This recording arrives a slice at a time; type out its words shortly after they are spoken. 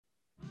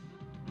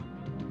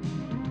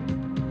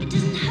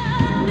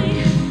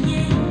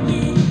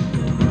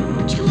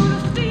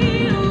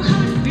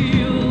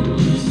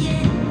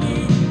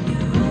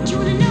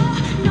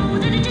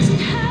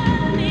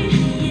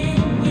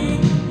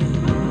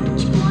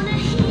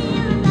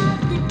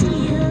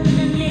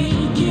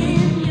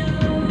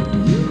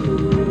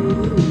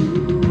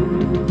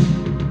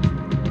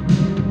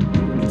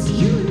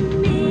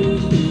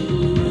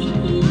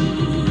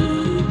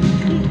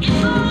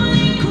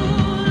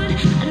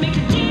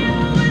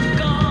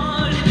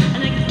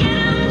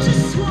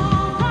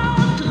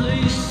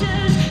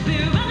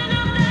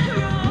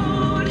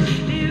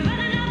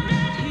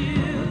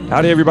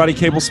Howdy, everybody.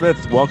 Cable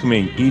Smith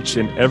welcoming each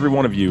and every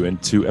one of you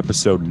into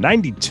episode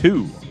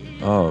 92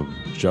 of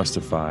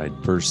Justified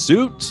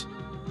Pursuit.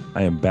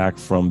 I am back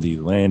from the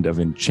land of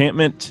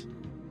enchantment,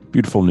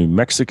 beautiful New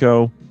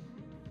Mexico.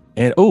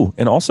 And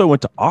also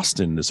went to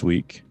Austin this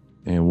week.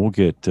 And we'll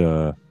get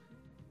the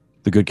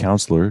good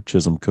counselor,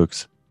 Chisholm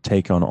Cook's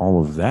take on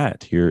all of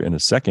that here in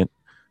a second.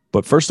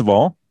 But first of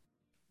all,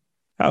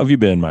 how have you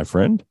been, my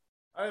friend?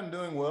 I am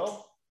doing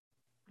well.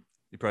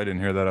 You probably didn't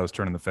hear that. I was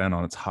turning the fan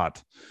on. It's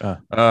hot.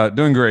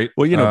 Doing great.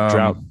 Well, you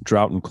know,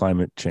 drought and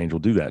climate change will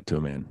do that to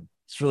a man.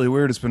 It's really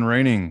weird. It's been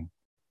raining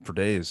for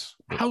days.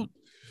 How?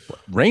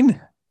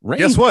 Rain?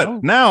 Guess what? Oh.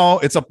 Now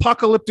it's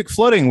apocalyptic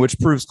flooding, which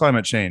proves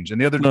climate change.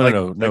 And the other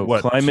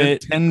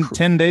climate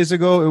 10 days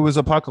ago, it was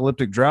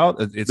apocalyptic drought.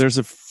 There's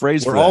a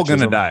phrase. We're all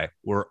going to die.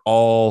 We're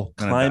all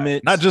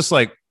climate. Not just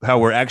like how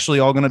we're actually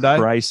all going to die.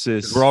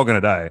 Crisis. We're all going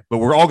to die, but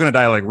we're all going to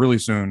die like really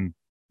soon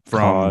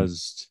from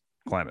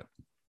climate.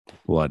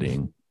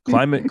 Flooding.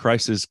 Climate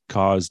crisis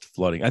caused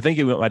flooding. I think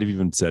it might have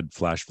even said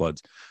flash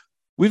floods.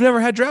 We've never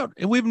had drought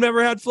and we've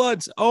never had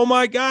floods. Oh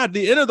my God,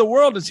 the end of the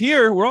world is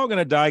here. We're all going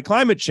to die.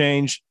 Climate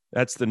change.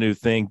 That's the new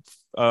thing.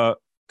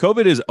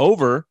 COVID is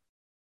over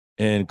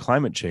and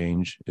climate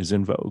change is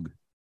in vogue,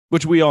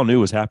 which we all knew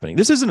was happening.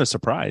 This isn't a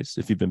surprise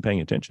if you've been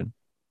paying attention.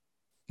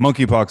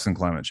 Monkeypox and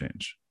climate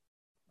change.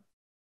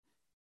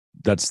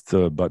 That's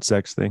the butt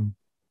sex thing.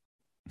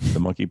 The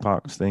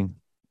monkeypox thing.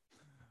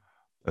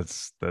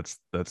 That's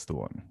the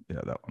one.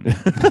 Yeah, that one.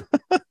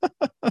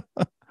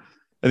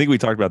 I think we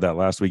talked about that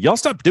last week. Y'all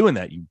stop doing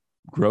that, you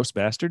gross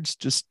bastards.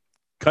 Just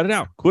cut it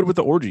out. Quit with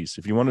the orgies.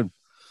 If you want to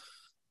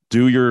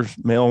do your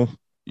mail,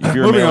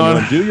 moving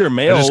on. Do your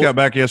mail. I just got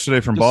back yesterday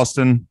from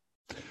Boston.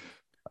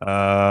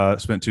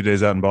 Spent 2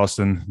 days out in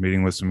Boston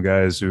meeting with some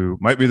guys who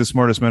might be the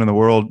smartest men in the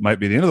world, might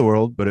be the end of the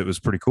world, but it was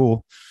pretty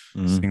cool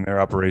seeing their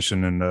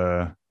operation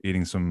and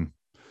eating some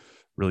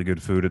really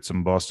good food at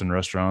some Boston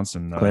restaurants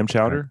and clam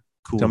chowder.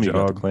 Cool. Tell me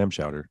about the clam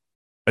chowder.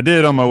 I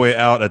did on my way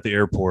out at the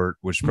airport,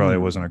 which probably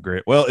wasn't a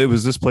great. Well, it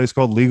was this place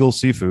called Legal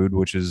Seafood,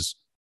 which is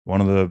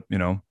one of the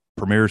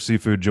premier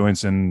seafood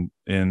joints in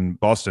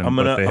Boston. I'm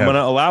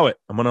gonna allow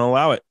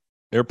it.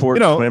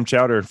 Airport clam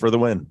chowder for the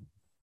win.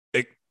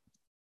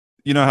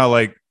 You know how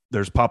like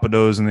there's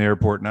Pappadeaux in the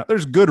airport now.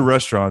 There's good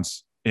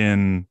restaurants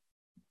in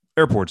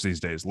airports these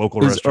days. Local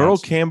restaurants. Earl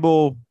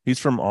Campbell. He's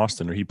from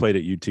Austin, or he played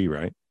at UT,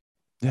 right?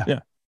 Yeah.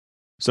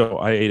 So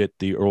I ate at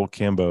the Earl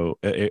Campbell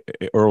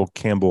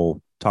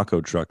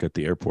taco truck at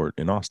the airport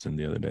in Austin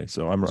the other day.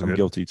 So I'm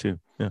guilty too.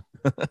 Yeah,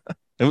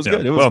 it was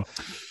good. It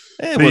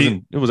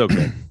was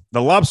okay.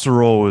 The lobster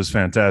roll was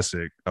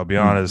fantastic. I'll be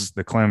honest.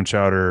 The clam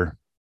chowder,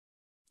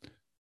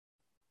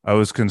 I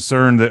was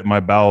concerned that my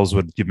bowels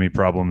would give me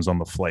problems on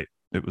the flight.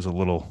 It was a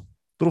little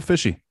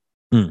fishy,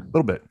 a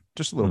little bit,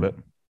 just a little bit.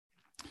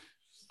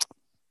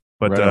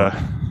 But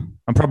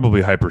I'm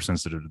probably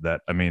hypersensitive to that.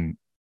 I mean,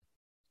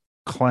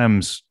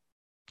 clams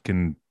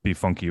can be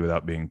funky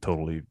without being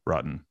totally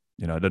rotten.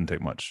 It doesn't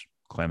take much.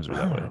 Clams are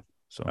that way.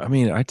 So I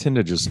mean, I tend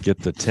to just get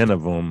the 10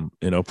 of them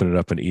and open it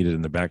up and eat it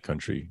in the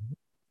backcountry,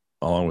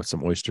 along with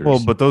some oysters.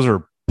 Well, but those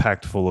are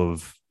packed full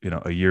of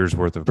a year's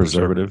worth of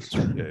preservatives.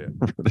 Yeah.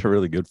 They're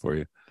really good for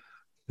you.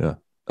 Yeah.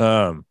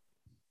 Well,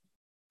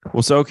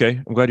 so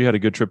okay. I'm glad you had a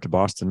good trip to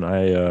Boston.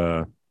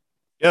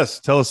 Yes.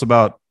 Tell us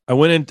about. I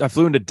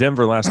flew into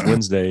Denver last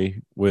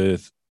Wednesday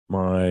with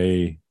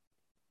my.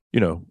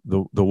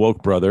 The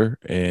woke brother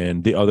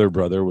and the other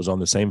brother was on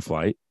the same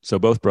flight. So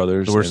both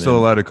brothers. So we're still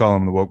allowed to call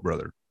him the woke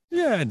brother.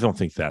 Yeah, I don't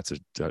think that's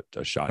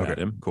a shot at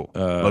him. Cool.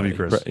 Love you,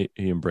 Chris.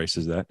 He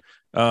embraces that.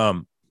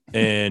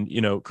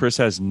 And, Chris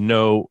has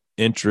no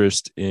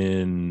interest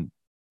in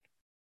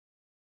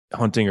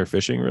hunting or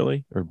fishing,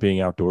 really, or being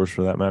outdoors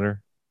for that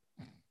matter.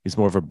 He's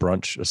more of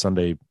a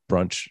Sunday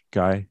brunch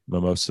guy.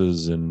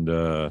 Mimosas and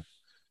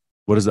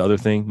what is the other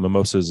thing?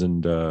 Mimosas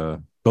and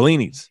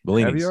Bellinis.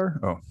 Caviar?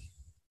 Oh.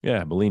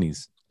 Yeah,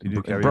 Bellinis. Do you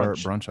do caviar at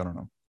brunch? I don't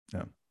know.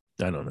 Yeah,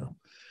 I don't know.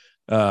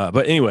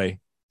 But anyway,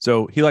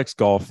 so he likes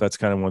golf. That's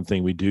kind of one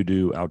thing we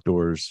do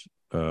outdoors.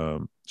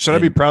 Should I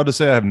be proud to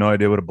say I have no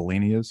idea what a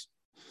Bellini is?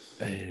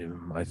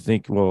 I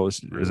think. Well,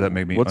 does that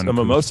make me? What's a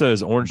mimosa?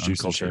 Is orange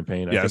juice and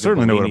champagne. I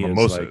certainly know what a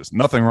mimosa is.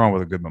 Nothing wrong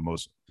with a good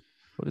mimosa.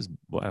 I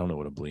don't know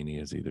what a Bellini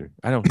is either.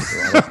 I don't.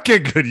 Okay,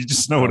 good. You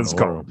just know what it's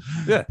called.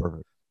 Yeah,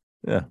 perfect.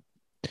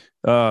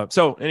 Yeah.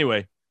 So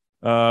anyway.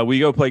 We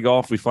go play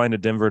golf. We fly into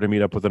Denver to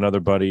meet up with another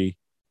buddy,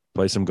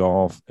 play some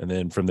golf. And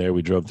then from there,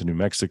 we drove to New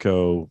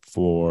Mexico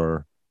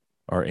for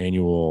our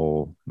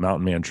annual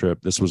Mountain Man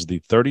trip. This was the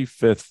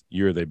 35th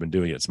year they've been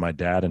doing it. It's my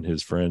dad and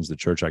his friends, the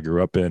church I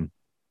grew up in.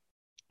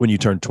 When you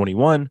turn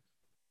 21,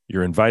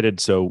 you're invited.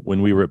 So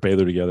when we were at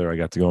Baylor together, I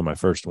got to go on my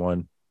first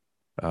one,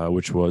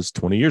 which was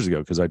 20 years ago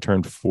because I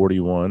turned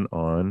 41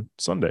 on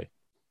Sunday.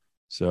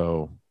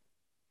 So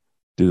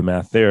do the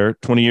math there.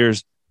 20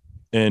 years.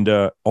 And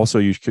also,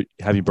 you could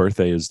happy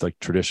birthday is like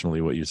traditionally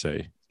what you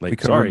say. Like, we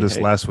covered this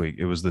last week.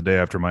 It was the day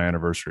after my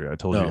anniversary. I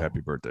told you happy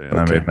birthday. And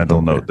I made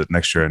mental note that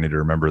next year I need to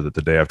remember that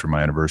the day after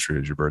my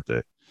anniversary is your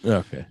birthday.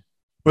 Okay.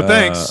 But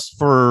thanks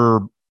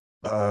for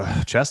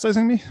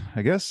chastising me,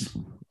 I guess.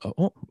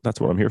 Oh, that's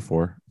what I'm here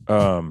for.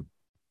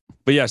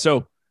 But yeah,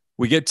 so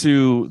we get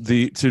to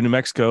New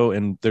Mexico,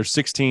 and there's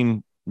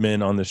 16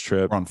 men on this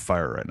trip. We're on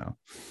fire right now.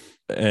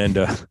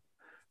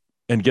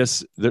 And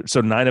guess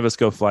so 9 of us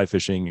go fly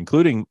fishing,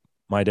 including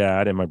my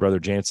dad and my brother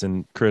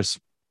Jansen. Chris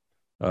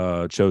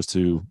chose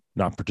to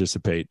not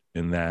participate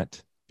in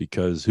that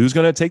because who's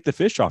going to take the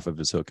fish off of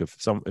his hook if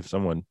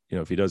someone,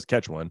 if he does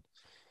catch one?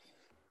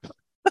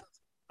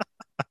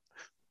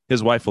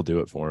 His wife will do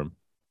it for him,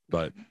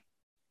 but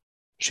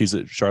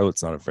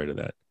Charlotte's not afraid of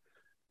that.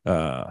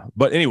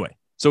 But anyway,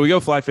 so we go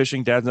fly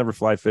fishing. Dad's never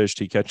fly fished.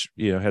 He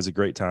has a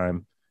great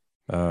time.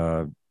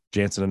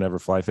 Jansen had never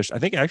fly fished. I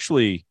think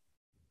actually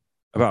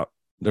there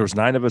was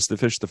 9 of us that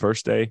fished the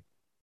first day,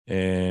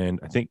 and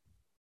I think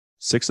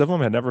 6 of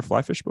them had never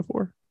fly fished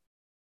before.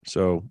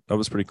 So that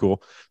was pretty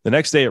cool. The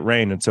next day it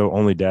rained, and so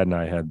only Dad and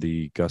I had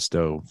the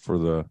gusto for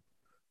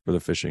the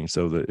fishing.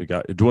 So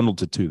it dwindled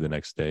to 2 the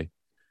next day.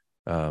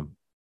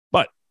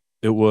 But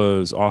it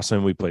was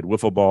awesome. We played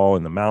wiffle ball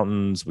in the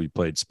mountains. We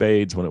played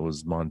spades when it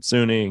was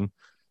monsooning.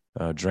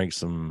 Drank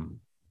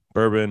some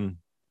bourbon,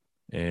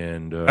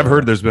 and I've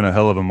heard there's been a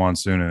hell of a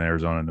monsoon in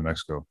Arizona and New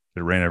Mexico.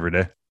 Did it rain every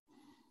day?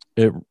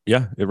 It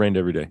rained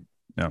every day.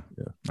 Yeah.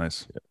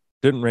 Nice. Yeah.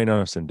 Didn't rain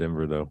on us in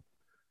Denver though.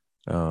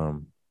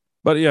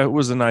 But yeah, it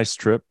was a nice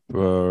trip.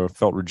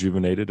 Felt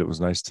rejuvenated. It was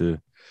nice to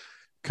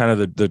kind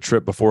of the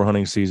trip before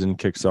hunting season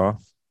kicks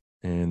off.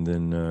 And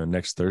then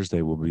next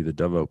Thursday will be the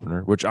dove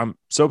opener, which I'm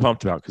so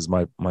pumped about because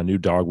my new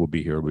dog will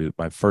be here. It'll be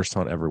my first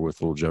hunt ever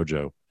with little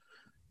JoJo.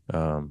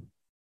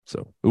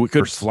 So we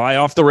could fly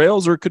off the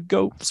rails or it could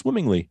go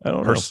swimmingly. I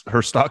don't know.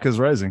 Her stock is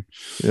rising.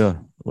 Yeah.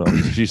 Well,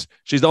 she's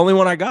the only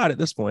one I got at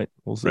this point.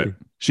 We'll see. Right.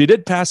 She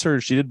did pass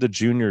her. She did a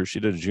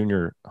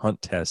junior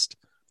hunt test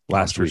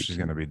last week. She's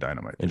going to be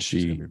dynamite. And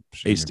she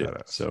aced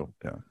it. So,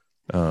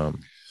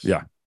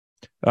 yeah.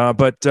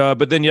 But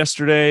then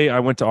yesterday I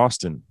went to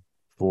Austin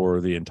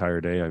for the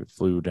entire day. I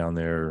flew down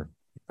there.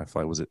 My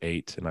flight was at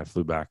 8 and I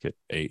flew back at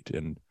 8.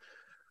 And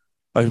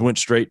I went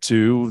straight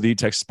to the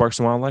Texas Parks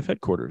and Wildlife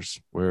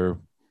headquarters where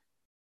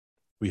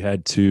we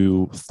had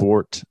to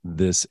thwart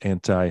this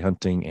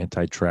anti-hunting,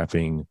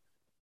 anti-trapping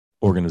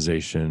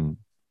organization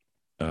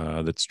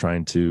that's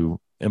trying to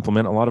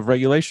implement a lot of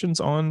regulations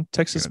on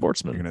Texas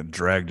sportsmen. You're going to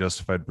drag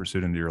justified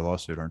pursuit into your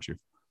lawsuit, aren't you?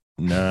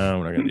 No,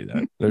 we're not going to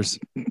do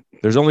that.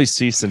 There's only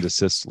cease and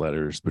desist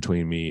letters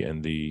between me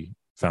and the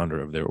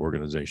founder of their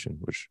organization,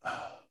 which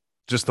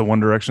just the one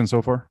direction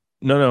so far?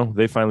 No,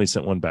 they finally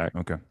sent one back.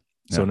 Okay.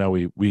 So now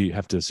we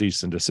have to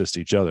cease and desist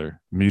each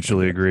other.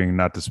 Mutually agreeing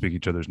not to speak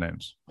each other's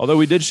names. Although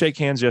we did shake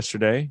hands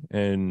yesterday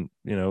and,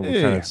 we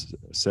kind of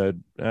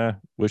said,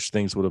 wish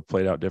things would have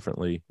played out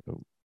differently.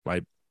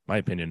 My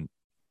opinion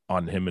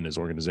on him and his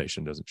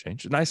organization doesn't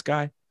change. A nice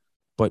guy,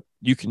 but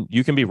you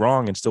can be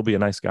wrong and still be a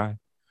nice guy.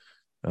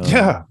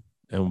 And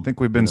I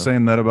think we've been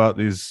saying that about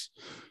these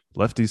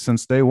lefties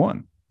since day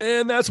one.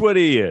 And that's what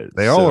he is.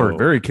 They all are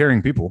very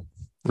caring people.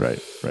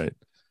 Right.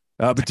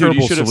 But dude,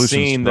 you should have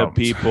seen the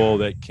people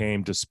that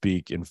came to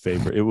speak in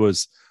favor. It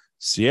was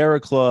Sierra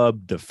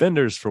Club,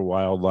 Defenders for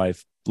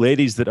Wildlife,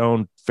 ladies that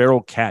own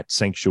feral cat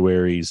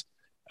sanctuaries.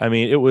 I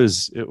mean, it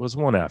was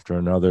one after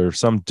another.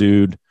 Some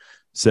dude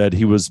said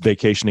he was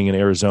vacationing in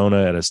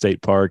Arizona at a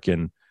state park,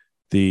 and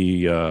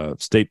the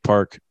state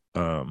park,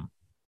 not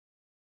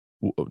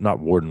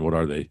warden, what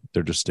are they?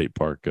 They're just state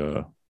park.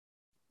 Like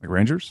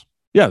rangers?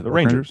 Yeah, the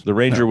rangers. The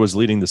ranger was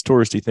leading this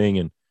touristy thing,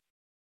 and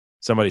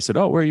somebody said,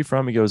 "Oh, where are you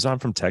from?" He goes, "I'm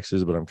from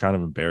Texas, but I'm kind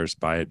of embarrassed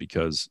by it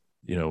because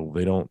they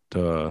don't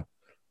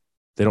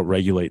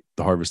regulate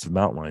the harvest of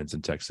mountain lions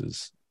in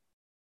Texas."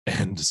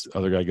 And this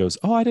other guy goes,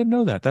 "Oh, I didn't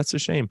know that. That's a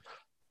shame."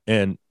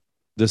 And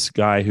this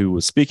guy who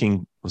was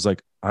speaking was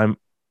like,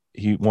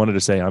 he wanted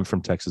to say I'm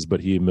from Texas, but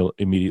he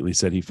immediately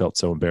said he felt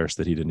so embarrassed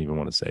that he didn't even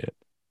want to say it.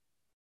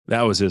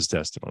 That was his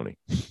testimony.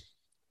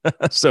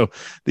 So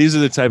these are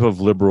the type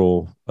of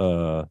liberal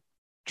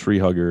tree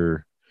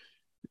hugger,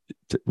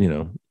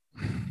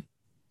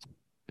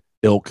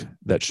 ilk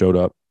that showed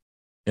up,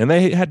 and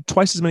they had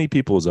twice as many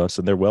people as us,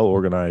 and they're well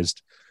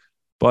organized,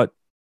 but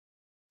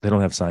they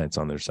don't have science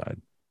on their side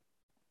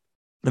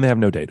and they have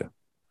no data.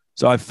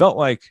 So I felt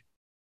like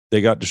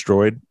they got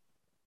destroyed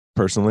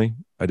personally.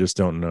 I just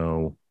don't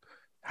know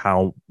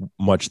how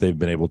much they've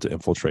been able to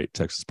infiltrate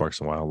Texas Parks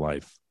and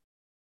Wildlife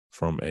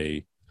from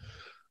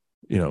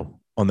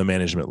on the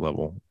management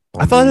level.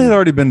 I thought it had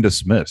already been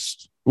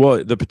dismissed.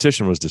 Well, the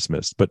petition was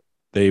dismissed, but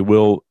they've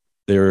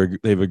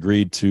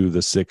agreed to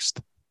the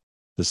sixth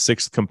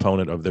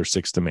component of their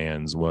 6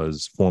 demands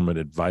was form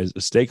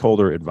a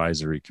stakeholder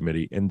advisory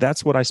committee. And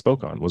that's what I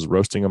spoke on, was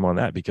roasting them on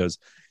that, because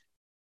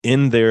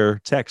in their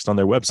text on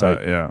their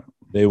website,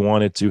 they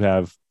wanted to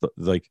have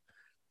like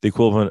the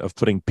equivalent of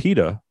putting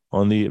PETA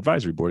on the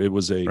advisory board. It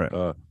was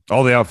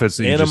all the outfits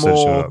that you just said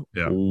showed up.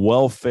 Yeah.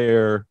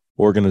 Welfare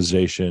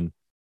organization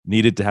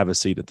needed to have a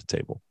seat at the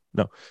table.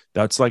 No,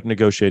 that's like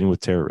negotiating with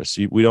terrorists.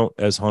 We don't,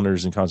 as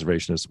hunters and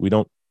conservationists, we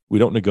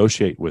don't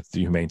negotiate with the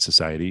Humane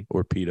Society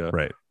or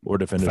PETA, or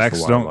Defenders for Wildlife.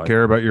 Facts don't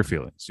care about your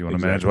feelings. You want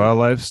to manage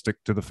wildlife, stick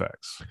to the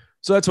facts.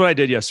 So that's what I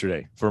did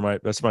yesterday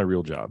that's my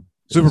real job.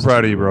 Super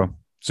proud of you, bro.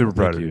 Super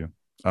proud of you.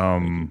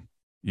 you.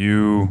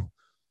 You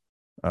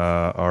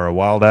are a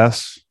wild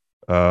ass.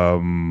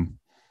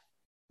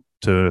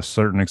 To a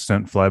certain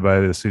extent, fly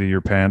by the seat of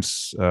your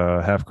pants,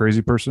 half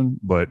crazy person,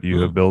 but you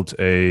have built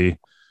a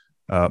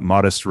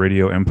modest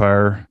radio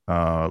empire,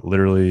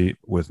 literally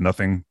with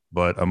nothing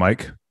but a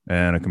mic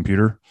and a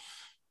computer.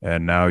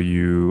 And now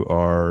you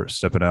are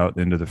stepping out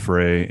into the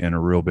fray in a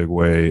real big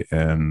way.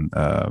 And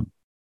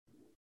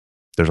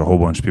there's a whole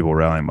bunch of people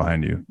rallying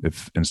behind you.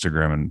 If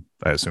Instagram and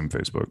I assume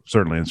Facebook,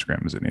 certainly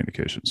Instagram is any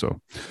indication.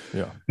 So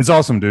yeah, it's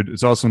awesome, dude.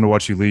 It's awesome to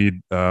watch you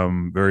lead.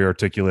 Very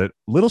articulate,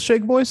 little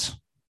shake voice.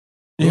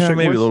 Yeah,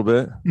 maybe a little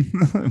bit,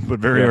 but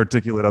very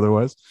articulate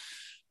otherwise.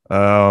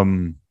 I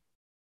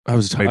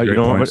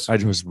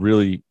was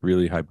really,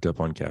 really hyped up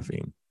on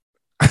caffeine.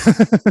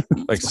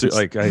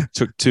 like I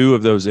took 2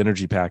 of those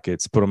energy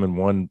packets, put them in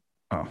one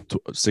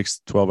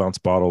 12-ounce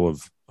bottle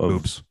of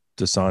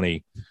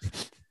Dasani.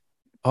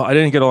 I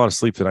didn't get a lot of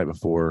sleep the night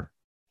before,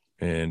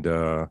 and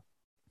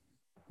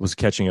was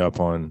catching up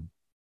on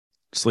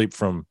sleep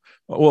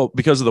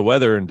because of the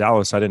weather in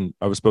Dallas. I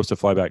was supposed to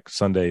fly back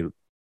Sunday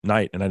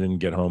night, and I didn't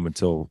get home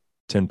until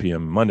 10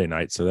 p.m. Monday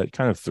night, so that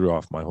kind of threw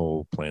off my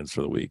whole plans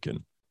for the week. And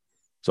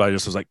so I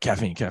just was like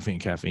caffeine,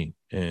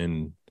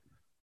 and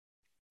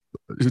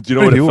do you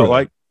know what it felt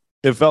like?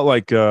 It felt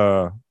like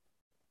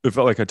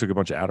I took a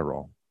bunch of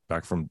Adderall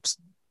back from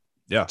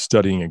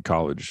studying in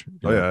college.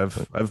 I've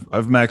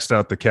maxed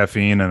out the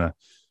caffeine and a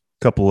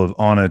couple of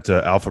Onnit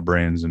Alpha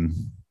Brains, and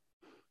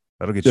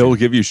it'll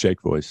give you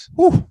shake voice.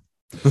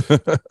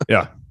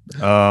 Yeah.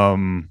 How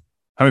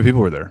many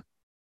people were there?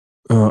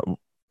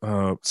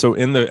 So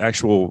in the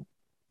actual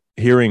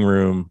hearing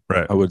room,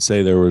 right, I would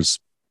say there was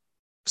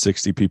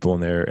 60 people in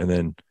there, and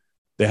then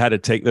they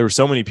had to there were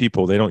so many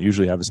people. They don't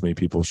usually have as many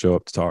people show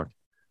up to talk.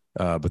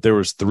 But there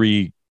was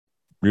 3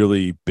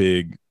 really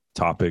big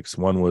topics.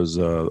 One was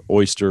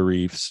oyster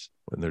reefs,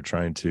 when they're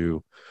trying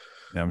to,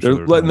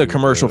 they're letting the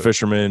commercial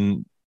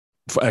fishermen,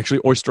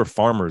 actually oyster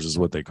farmers is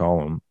what they call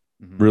them,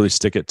 really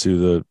stick it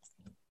to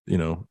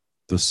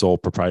the sole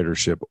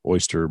proprietorship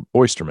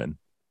oystermen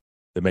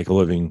that make a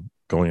living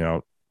going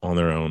out on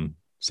their own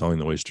selling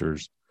the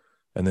oysters.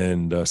 And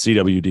then the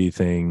CWD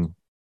thing,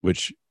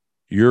 which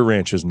your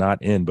ranch is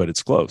not in, but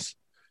it's close,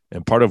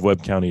 and part of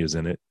Webb County is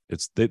in it.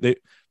 It's they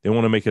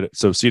want to make it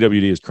so.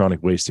 CWD is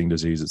chronic wasting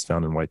disease. It's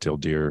found in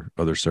white-tailed deer,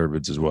 other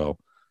cervids as well,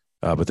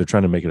 but they're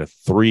trying to make it a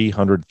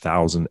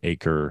 300,000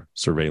 acre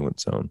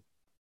surveillance zone,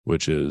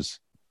 which is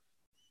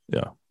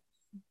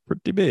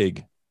pretty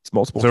big. It's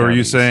multiple. So counties. Are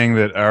you saying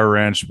that our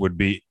ranch would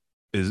be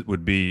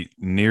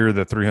near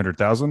the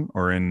 300,000,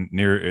 or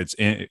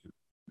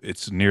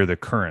it's near the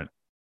current?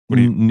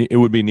 It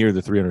would be near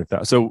the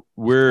 300,000. So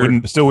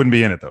wouldn't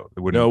be in it though. It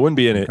wouldn't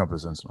be in it.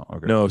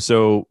 Okay. No.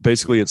 So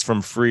basically, it's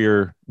from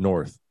Freer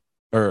north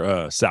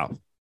or south.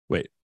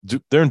 Wait,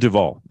 they're in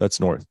Duval.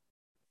 That's north.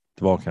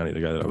 Duval County.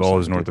 The guy that Duval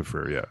is north of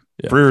Freer.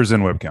 Yeah. Freer is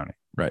in Webb County.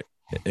 Right.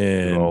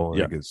 And Duval,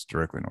 it's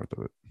directly north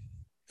of it.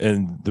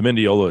 And the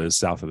Mendiola is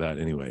south of that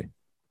anyway.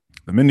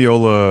 The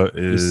Mendiola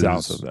is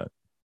south of that.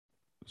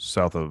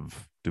 South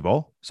of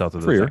Duval. South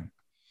of Freer. The thing.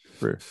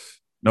 Freer.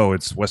 No,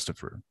 it's west of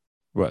Freer.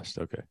 West.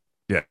 Okay.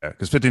 Yeah,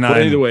 because 59.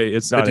 But either way,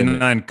 it's not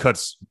 59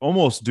 cuts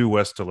almost due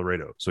west to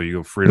Laredo. So you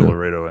go Freer to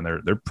Laredo, and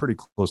they're pretty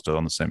close to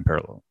on the same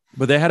parallel.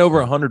 But they had over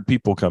 100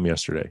 people come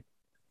yesterday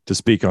to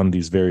speak on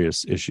these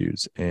various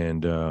issues,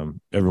 and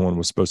everyone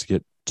was supposed to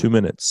get 2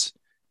 minutes,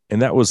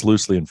 and that was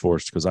loosely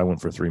enforced because I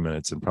went for 3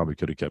 minutes and probably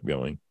could have kept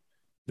going.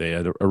 They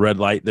had a red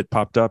light that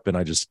popped up, and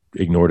I just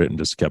ignored it and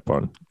just kept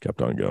on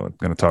going.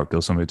 Gonna talk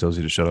till somebody tells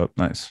you to shut up.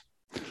 Nice.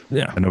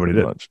 Yeah, and nobody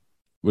did,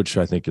 which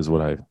I think is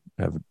what I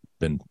have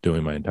been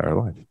doing my entire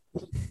life.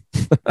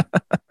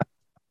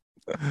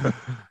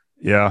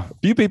 Yeah,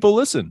 few people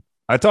listen.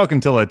 I talk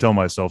until I tell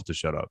myself to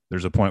shut up.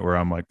 There's a point where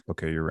I'm like,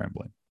 okay, you're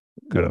rambling.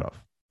 Cut it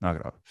off. Knock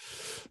it off.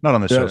 Not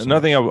on this show.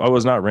 Nothing. I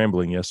was not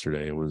rambling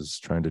yesterday. I was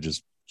trying to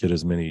just get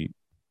as many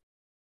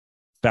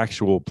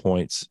factual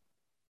points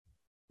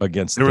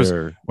against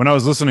when I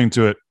was listening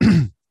to it,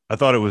 I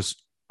thought it was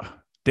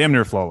damn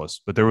near flawless.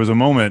 But there was a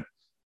moment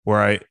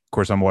where of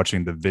course, I'm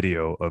watching the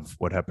video of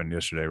what happened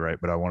yesterday, right?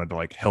 But I wanted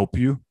to help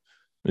you.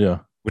 Yeah.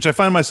 Which I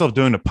find myself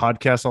doing to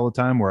podcasts all the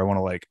time, where I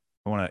want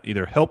to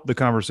either help the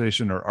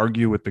conversation or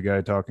argue with the guy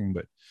talking.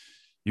 But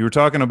you were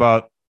talking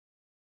about,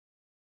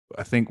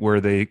 I think, where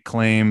they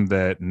claim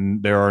that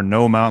there are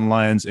no mountain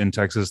lions in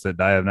Texas that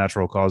die of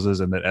natural causes,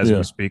 and that as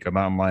we speak, a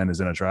mountain lion is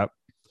in a trap.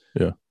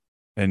 Yeah.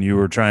 And you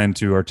were trying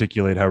to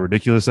articulate how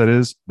ridiculous that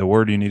is. The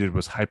word you needed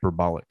was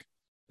hyperbolic.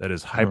 That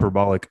is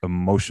hyperbolic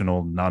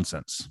emotional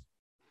nonsense.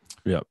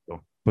 Yeah.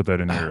 So put that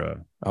in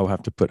your. I'll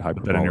have to put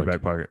hyperbolic that in your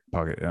back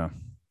pocket. Yeah.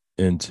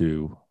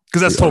 Into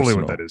because that's totally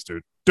arsenal. What that is,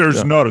 dude.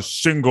 There's not a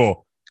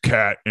single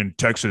cat in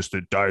Texas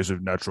that dies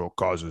of natural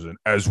causes, and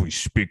as we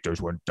speak,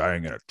 there's one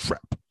dying in a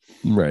trap.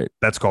 Right.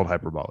 That's called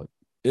hyperbolic.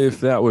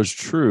 If that was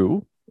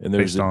true, and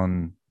there's based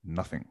on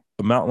nothing,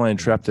 a mountain lion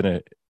trapped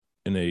in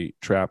a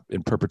trap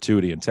in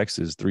perpetuity in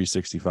Texas,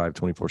 365,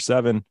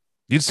 24/7.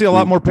 You'd see a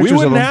lot more pictures. We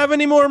wouldn't of them. have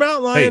any more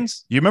mountain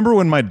lions. Hey, you remember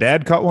when my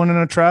dad caught one in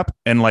a trap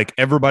and like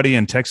everybody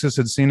in Texas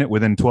had seen it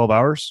within 12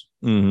 hours?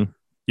 Mm-hmm.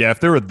 Yeah, if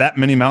there were that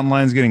many mountain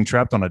lions getting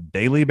trapped on a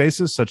daily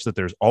basis, such that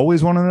there's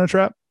always one in a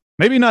trap,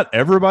 maybe not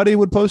everybody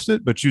would post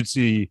it, but you'd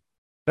see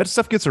that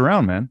stuff gets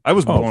around, man. I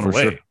was blown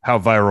away how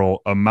viral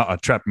a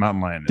trapped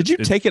mountain lion is. Did you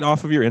take it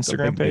off of your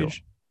Instagram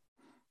page?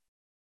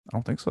 I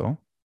don't think so.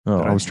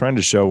 Oh, I was trying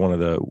to show one of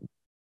the.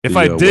 If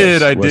I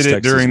did, I did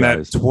it during that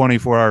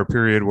 24-hour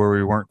period where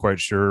we weren't quite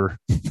sure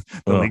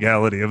the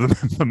legality of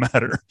the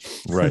matter.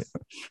 Right.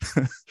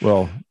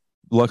 Well,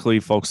 luckily,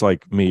 folks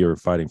like me are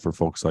fighting for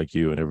folks like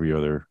you and every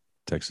other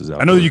Texas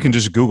out. I know you can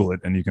just Google it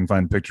and you can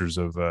find pictures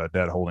of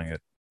Dad holding it.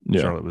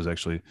 Yeah.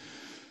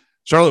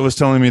 Charlotte was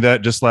telling me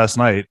that just last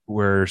night,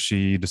 where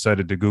she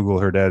decided to Google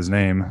her dad's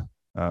name,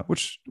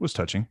 which was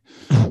touching.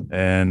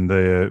 And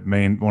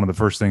one of the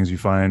first things you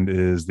find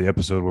is the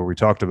episode where we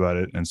talked about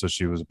it. And so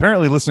she was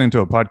apparently listening to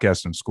a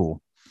podcast in school.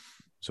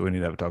 So we need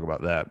to have a talk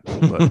about that.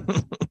 But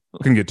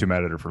couldn't get too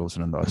mad at her for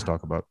listening to us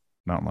talk about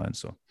mountain lions.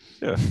 So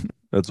yeah,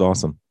 that's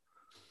awesome.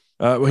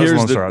 Well,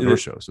 here's the outdoor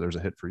show. So there's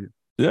a hit for you.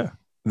 Yeah.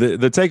 The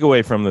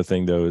takeaway from the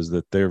thing though is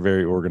that they're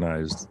very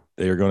organized.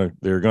 They're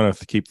gonna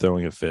keep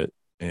throwing a fit,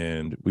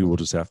 and we will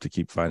just have to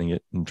keep fighting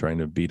it and trying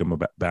to beat them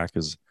back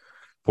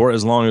for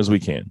as long as we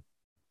can.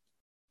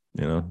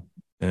 You know,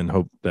 and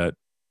hope that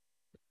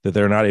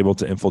they're not able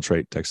to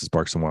infiltrate Texas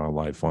Parks and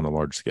Wildlife on a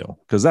large scale,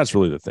 because that's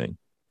really the thing.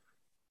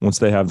 Once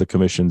they have the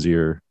commission's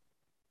ear,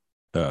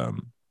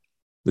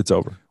 it's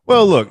over.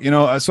 Well, look,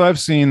 so I've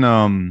seen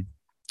the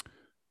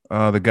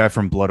guy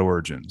from Blood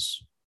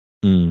Origins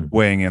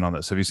weighing in on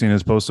this. Have you seen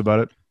his post about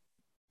it?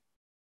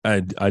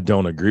 I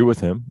don't agree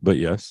with him, but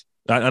yes.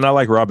 And I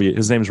like Robbie.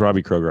 His name's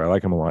Robbie Kroger. I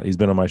like him a lot. He's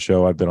been on my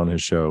show. I've been on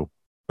his show.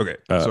 Okay.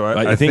 So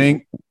I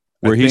think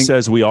he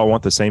says we all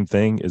want the same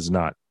thing is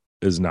not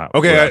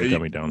okay.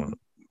 Coming down on it.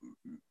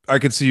 I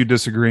could see you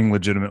disagreeing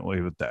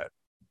legitimately with that.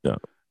 Yeah.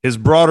 His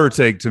broader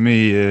take to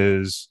me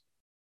is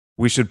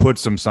we should put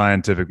some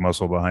scientific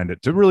muscle behind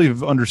it to really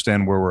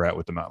understand where we're at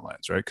with the mountain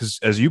lions, right? Because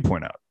as you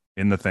point out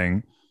in the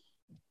thing,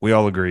 we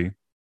all agree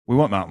we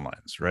want mountain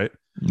lions, right?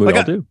 We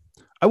all do.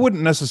 I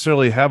wouldn't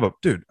necessarily have a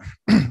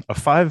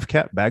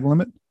 5-cat bag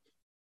limit.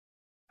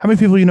 How many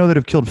people that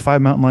have killed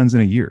 5 mountain lions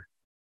in a year?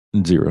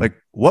 0. Like,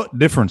 what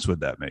difference would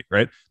that make,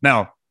 right?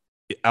 Now,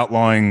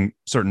 outlawing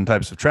certain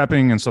types of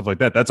trapping and stuff like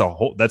that, that's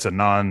a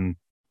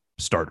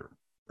non-starter,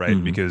 right?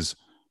 Mm-hmm. Because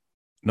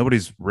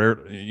nobody's rare.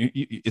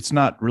 It's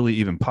not really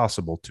even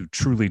possible to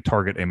truly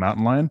target a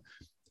mountain lion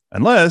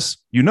unless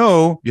you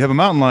have a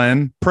mountain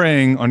lion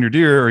preying on your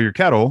deer or your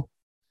cattle,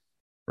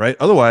 right?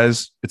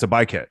 Otherwise, it's a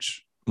bycatch.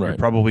 Right. You're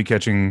probably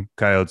catching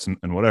coyotes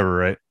and whatever,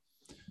 right?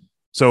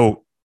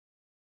 So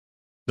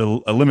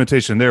a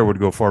limitation there would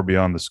go far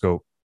beyond the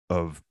scope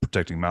of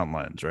protecting mountain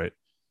lions, right?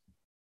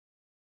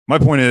 My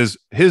point is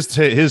his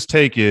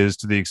take is,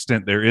 to the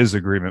extent there is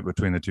agreement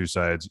between the two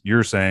sides,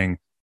 you're saying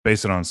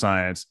base it on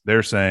science.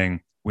 They're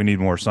saying we need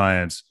more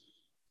science.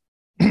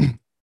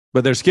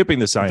 But they're skipping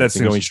the science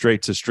and going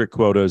straight to strict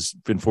quotas,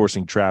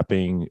 enforcing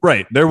trapping.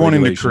 Right. They're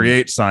wanting to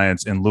create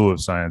science in lieu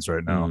of science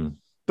right now. Mm.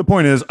 The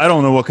point is, I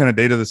don't know what kind of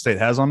data the state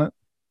has on it.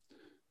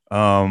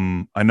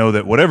 I know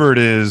that whatever it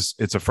is,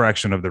 it's a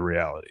fraction of the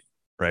reality,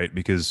 right?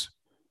 Because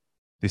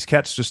these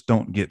cats just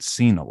don't get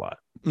seen a lot.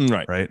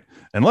 Right.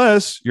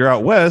 Unless you're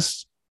out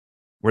west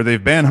where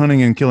they've banned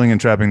hunting and killing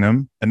and trapping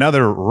them. And now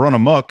they're run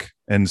amok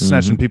and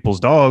snatching people's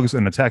dogs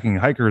and attacking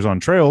hikers on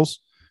trails,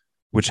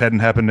 which hadn't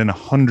happened in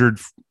 100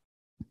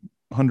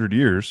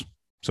 years.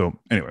 So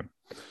anyway,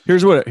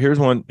 here's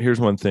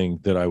one thing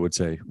that I would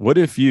say. What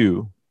if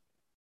your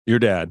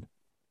dad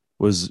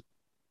was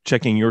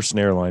checking your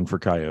snare line for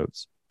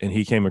coyotes and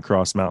he came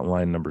across mountain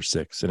lion number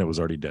 6 and it was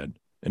already dead,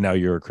 and now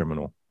you're a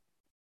criminal?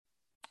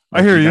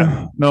 I hear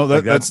you. No,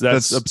 that's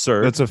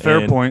absurd. That's a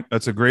fair point.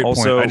 That's a great point.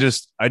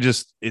 I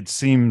just, it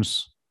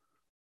seems,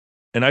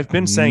 and I've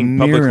been saying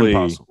publicly,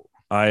 impossible.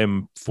 I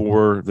am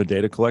for the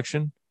data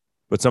collection,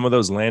 but some of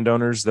those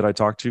landowners that I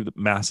talked to, the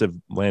massive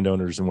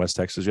landowners in West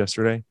Texas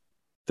yesterday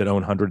that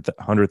own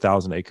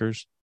 100,000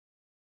 acres,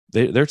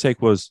 their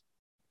take was,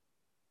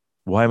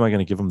 why am I going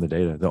to give them the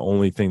data? The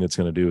only thing that's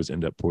going to do is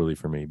end up poorly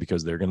for me,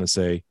 because they're going to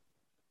say,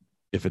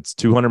 if it's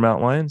 200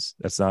 mountain lions,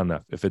 that's not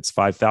enough. If it's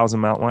 5,000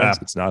 mountain lions,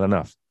 it's not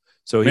enough.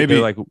 So maybe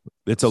like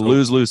it's a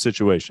lose-lose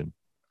situation.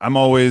 I'm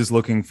always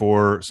looking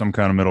for some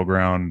kind of middle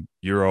ground.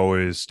 You're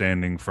always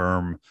standing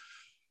firm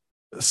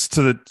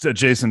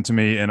adjacent to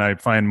me, and I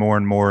find more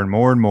and more and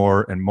more and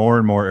more and more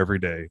and more every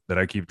day that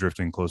I keep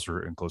drifting closer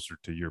and closer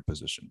to your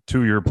position.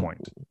 To your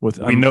point,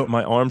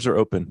 my arms are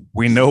open.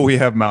 We know we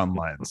have mountain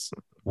lions.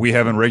 We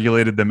haven't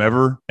regulated them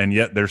ever, and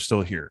yet they're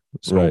still here.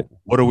 So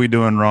What are we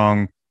doing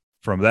wrong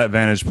from that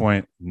vantage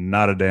point?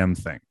 Not a damn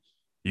thing.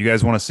 You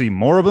guys want to see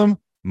more of them?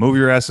 Move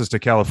your asses to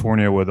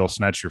California where they'll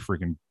snatch your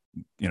freaking,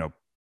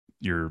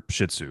 your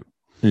Shih Tzu.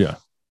 Yeah.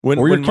 When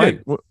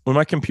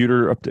my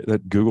computer update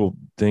that Google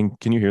thing,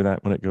 can you hear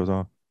that when it goes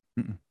off?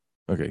 Mm-mm.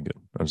 Okay, good.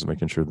 I was just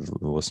making sure that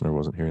the listener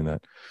wasn't hearing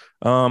that.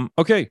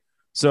 Okay,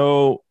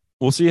 so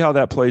we'll see how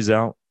that plays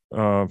out.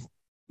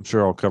 I'm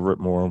sure I'll cover it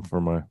more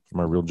for my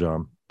real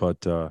job.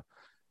 But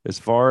as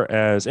far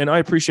as, and I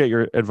appreciate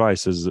your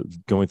advice as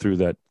going through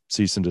that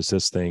cease and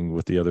desist thing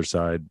with the other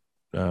side.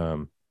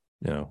 You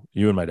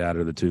and my dad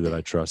are the two that I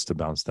trust to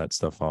bounce that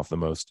stuff off the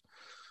most,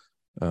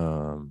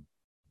 due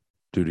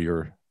to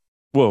your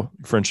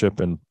friendship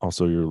and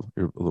also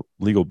your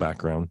legal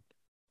background,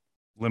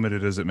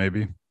 limited as it may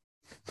be.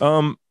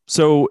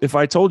 So if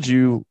I told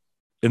you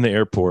in the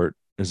airport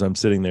as I'm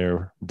sitting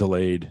there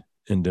delayed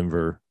in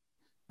Denver,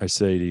 I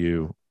say to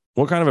you,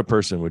 what kind of a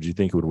person would you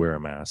think would wear a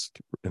mask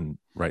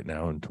right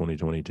now in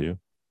 2022?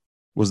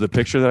 Was the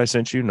picture that I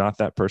sent you not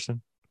that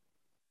person?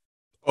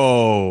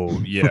 Oh,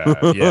 yeah.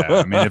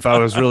 I mean, if I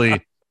was really,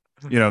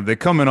 they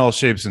come in all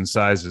shapes and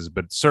sizes,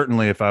 but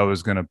certainly if I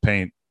was going to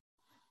paint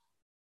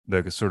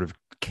the sort of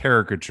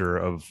caricature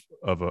of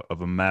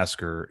a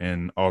masker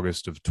in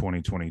August of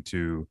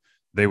 2022,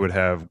 they would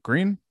have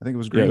green. I think it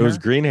was green. Yeah, it was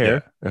green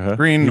hair. Yeah. Uh-huh.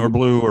 Green or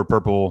blue or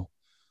purple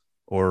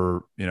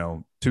or,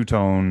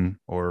 two-tone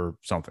or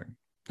something.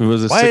 It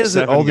was Why is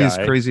it all these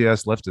crazy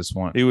ass leftists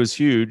want? He was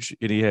huge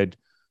and he had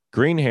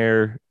green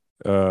hair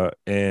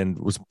and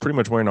was pretty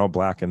much wearing all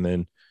black,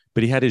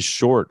 but he had his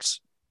shorts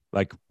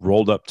like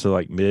rolled up to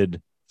like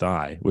mid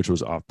thigh, which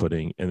was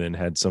off-putting, and then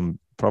had some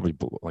probably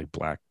like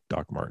black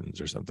Doc Martens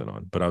or something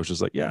on. But I was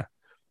just like, yeah,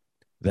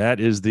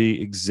 that is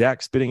the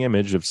exact spitting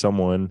image of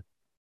someone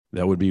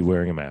that would be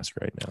wearing a mask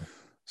right now.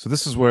 So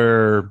this is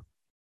where,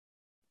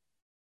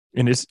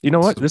 and it's, you know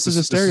what, this is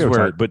a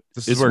stereotype, but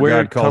this is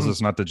where God calls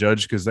us not to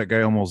judge, because that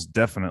guy almost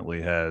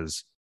definitely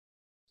has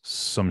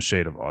some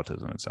shade of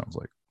autism, it sounds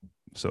like.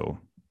 So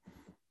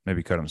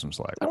maybe cut him some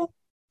slack.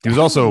 He was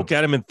also, look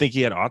at him and think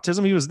he had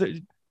autism.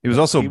 He was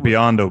also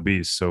beyond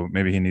obese, so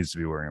maybe he needs to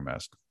be wearing a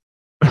mask.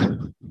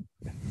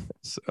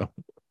 So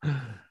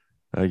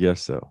I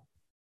guess so.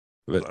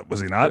 But was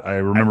he not? I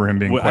remember him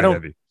being quite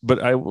heavy.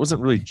 But I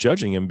wasn't really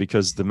judging him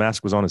because the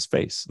mask was on his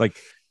face. Like,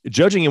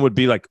 judging him would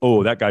be like,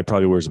 oh, that guy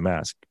probably wears a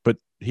mask, but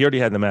he already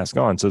had the mask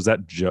on. So is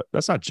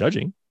that's not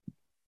judging.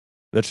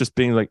 That's just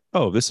being like,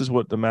 oh, this is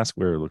what the mask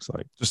wearer looks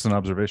like. Just an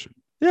observation.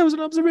 Yeah, it was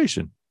an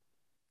observation.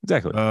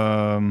 Exactly.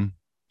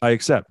 I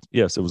accept.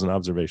 Yes, it was an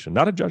observation,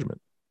 not a judgment.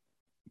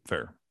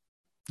 Fair.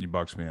 You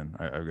boxed me in.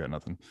 I've got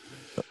nothing.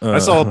 I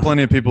saw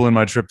plenty of people in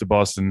my trip to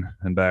Boston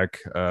and back.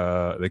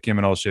 They came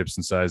in all shapes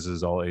and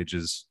sizes, all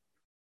ages.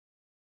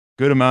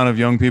 Good amount of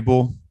young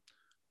people.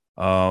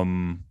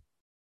 To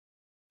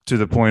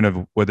the point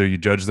of whether you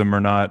judge them or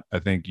not. I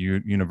think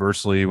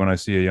universally, when I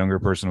see a younger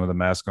person with a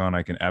mask on,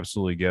 I can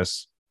absolutely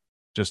guess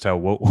just how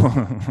woke.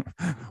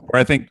 Where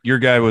I think your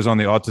guy was on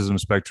the autism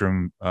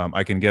spectrum,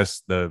 I can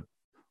guess the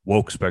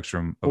woke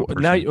spectrum.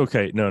 Now,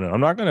 okay, no,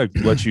 I'm not going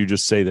to let you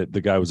just say that the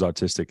guy was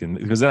autistic, and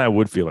because then I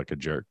would feel like a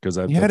jerk. Because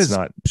that's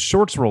not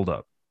shorts rolled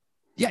up.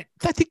 Yeah,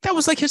 I think that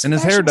was like his and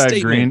his hair dyed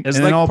green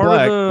and like all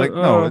black.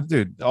 No,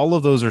 dude, all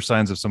of those are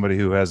signs of somebody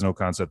who has no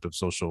concept of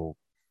social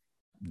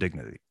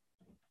dignity,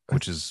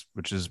 which is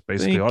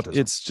basically autism.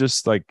 It's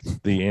just like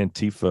the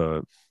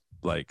Antifa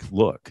like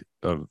look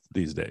of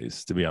these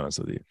days, to be honest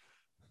with you.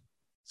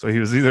 So he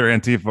was either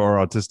Antifa or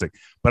autistic,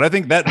 but I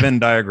think that Venn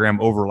diagram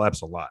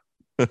overlaps a lot.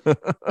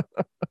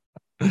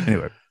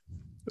 Anyway,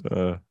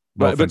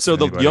 but so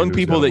the young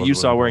people that you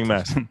saw wearing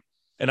masks,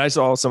 and I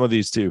saw some of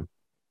these too,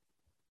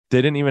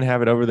 they didn't even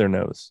have it over their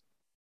nose.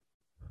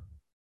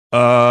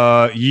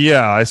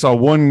 Yeah, I saw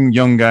one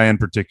young guy in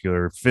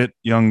particular, fit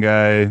young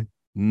guy,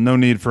 no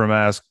need for a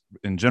mask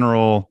in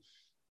general,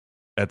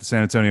 at the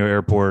San Antonio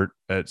airport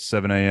at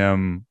 7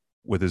 a.m.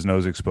 with his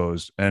nose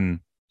exposed. And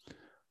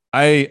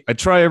I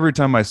try every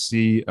time I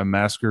see a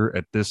masker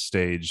at this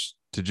stage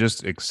to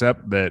just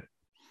accept that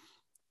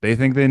they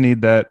think they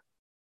need that.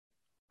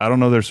 I don't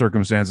know their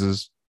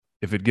circumstances.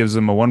 If it gives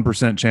them a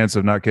 1% chance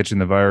of not catching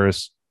the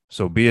virus,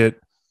 so be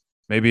it.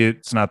 Maybe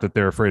it's not that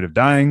they're afraid of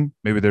dying.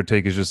 Maybe their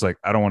take is just like,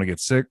 I don't want to get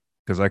sick,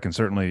 because I can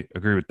certainly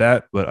agree with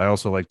that. But I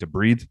also like to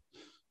breathe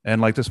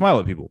and like to smile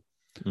at people.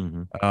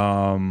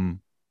 Mm-hmm.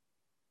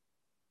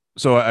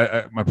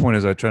 So my point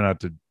is, I try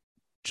not to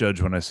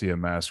judge when I see a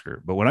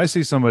masker. But when I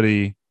see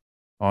somebody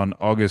on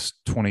August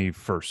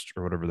 21st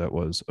or whatever that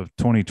was of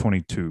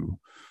 2022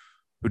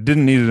 who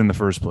didn't need it in the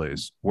first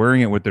place,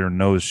 wearing it with their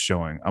nose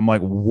showing, I'm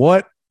like,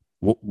 what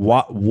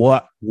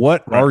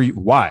are you?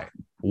 Why?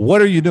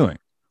 What are you doing?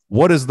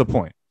 What is the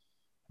point?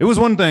 It was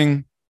one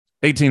thing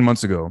 18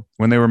 months ago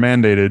when they were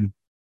mandated,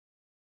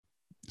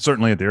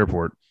 certainly at the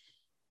airport.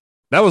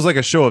 That was like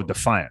a show of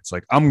defiance.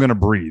 Like, I'm going to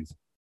breathe,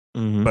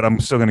 but I'm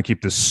still going to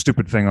keep this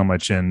stupid thing on my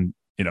chin,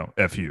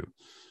 F you.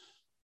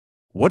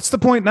 What's the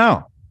point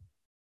now?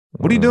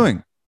 What are you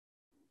doing?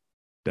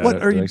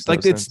 What are you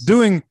like? It's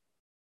doing.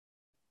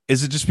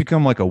 Is it just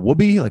become like a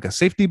whoopee, like a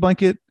safety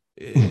blanket?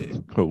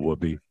 A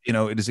whoopee.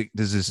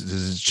 Does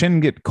his chin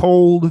get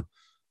cold?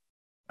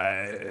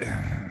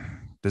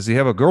 Does he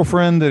have a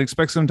girlfriend that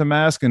expects him to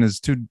mask and is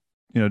too,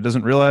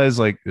 doesn't realize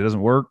like it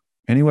doesn't work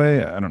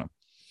anyway? I don't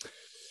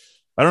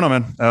know,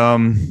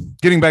 man.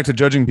 Getting back to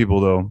judging people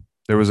though,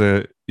 there was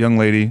a young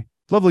lady,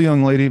 lovely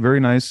young lady, very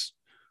nice,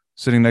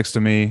 sitting next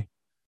to me.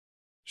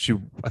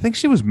 I think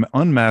she was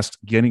unmasked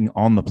getting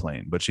on the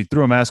plane, but she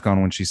threw a mask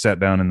on when she sat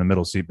down in the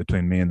middle seat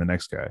between me and the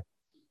next guy.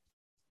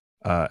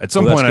 At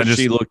some point,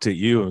 she looked at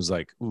you and was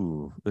like,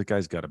 "Ooh, that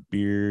guy's got a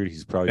beard.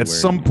 He's probably." At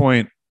some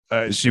point,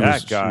 she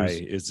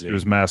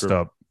was masked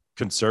up,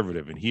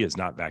 conservative, and he is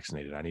not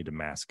vaccinated. I need to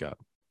mask up.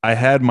 I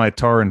had my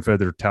tar and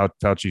feather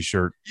Fauci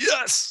shirt,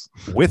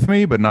 with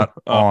me, but not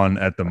on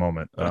at the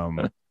moment.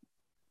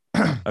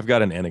 I've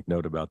got an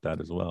anecdote about that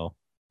as well.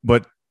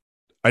 But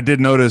I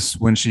did notice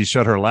when she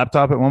shut her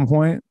laptop at one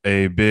point,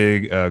 a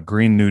big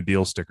Green New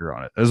Deal sticker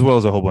on it, as well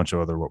as a whole bunch of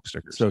other woke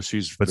stickers. So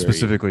she's, but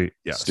specifically,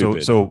 yeah.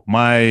 Stupid. So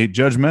my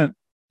judgment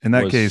in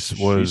that case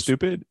was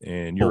stupid,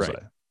 and you're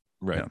bullseye.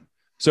 Right. Yeah.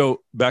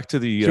 So back to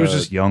the she was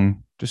just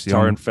young,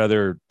 tar and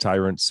feather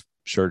tyrants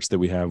shirts that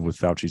we have with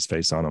Fauci's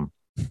face on them.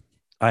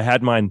 I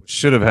had mine.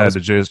 Should have had the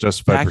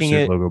Justified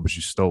Pursuit logo, but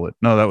you stole it.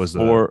 No, that was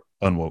the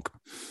unwoke.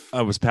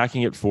 I was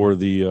packing it for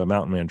the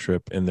Mountain Man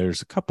trip, and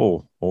there's a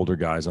couple older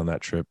guys on that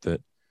trip that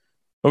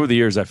over the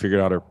years I figured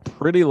out are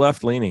pretty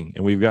left leaning,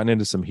 and we've gotten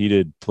into some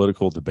heated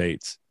political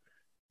debates.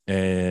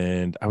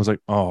 And I was like,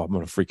 oh, I'm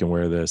going to freaking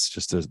wear this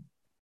just to,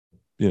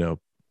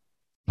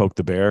 poke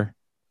the bear.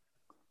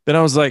 Then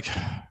I was like,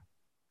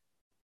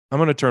 I'm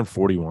going to turn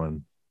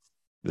 41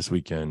 this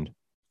weekend.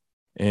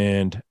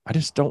 And I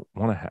just don't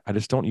want to. I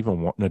just don't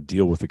even want to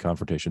deal with the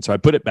confrontation. So I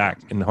put it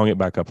back and hung it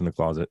back up in the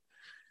closet.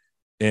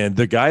 And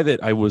the guy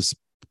that I was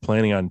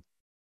planning on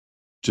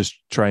just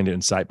trying to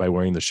incite by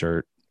wearing the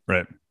shirt,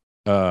 right?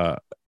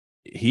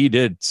 He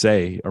did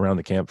say around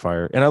the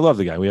campfire, and I love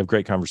the guy. We have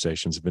great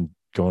conversations. I've been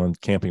going on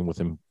camping with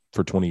him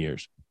for 20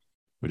 years.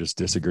 We just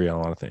disagree on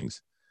a lot of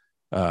things.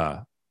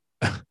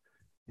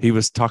 He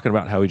was talking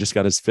about how he just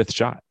got his 5th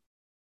shot,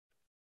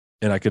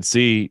 and I could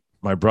see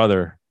my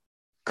brother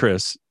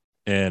Chris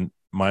and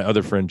my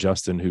other friend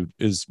Justin, who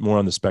is more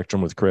on the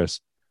spectrum with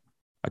Chris.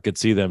 I could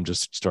see them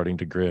just starting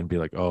to grin and be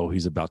like, oh,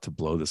 he's about to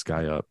blow this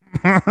guy up.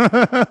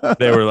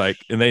 They were like,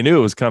 and they knew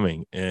it was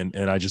coming. And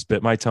I just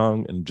bit my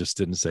tongue and just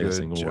didn't say a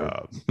single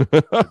word.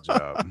 Good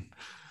job.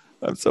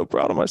 I'm so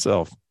proud of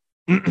myself.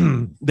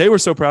 They were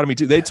so proud of me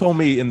too. They told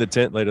me in the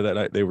tent later that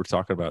night, they were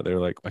talking about it. They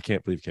were like, I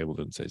can't believe Cable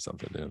didn't say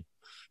something to him.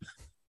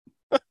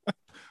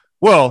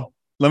 Well,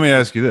 let me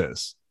ask you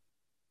this.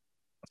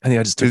 I think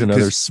I just took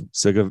another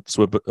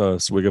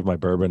swig of my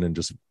bourbon and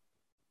just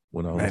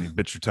went on. Man, you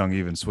bit your tongue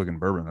even swigging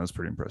bourbon. That's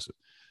pretty impressive.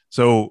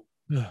 So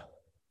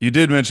you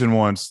did mention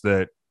once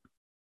that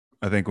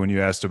I think when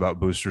you asked about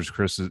boosters,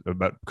 Chris and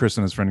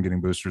his friend getting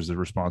boosters, the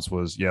response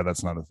was, yeah,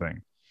 that's not a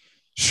thing.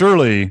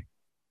 Surely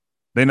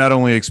they not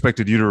only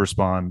expected you to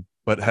respond,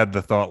 but had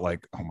the thought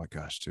like, oh my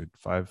gosh, dude,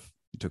 5,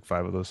 you took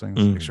 5 of those things.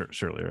 Mm-hmm. Like,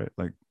 surely, right?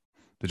 Like,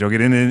 did y'all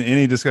get in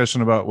any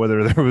discussion about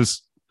whether there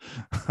was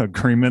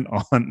agreement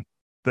on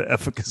the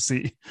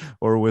efficacy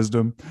or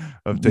wisdom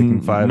of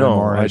taking 5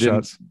 mRNA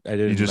shots? I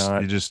didn't.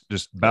 You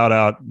just bowed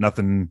out.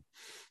 Nothing.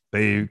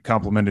 They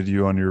complimented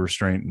you on your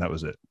restraint, and that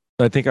was it.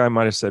 I think I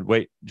might have said,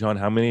 "Wait, John,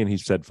 how many?" And he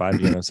said 5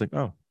 again. I was like,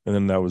 "Oh," and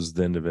then that was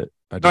the end of it.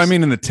 I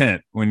mean, in the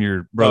tent when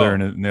your brother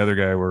and the other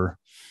guy were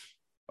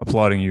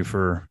applauding you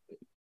for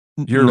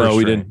your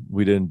restraint.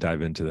 We didn't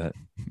dive into that.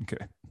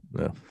 Okay,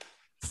 no.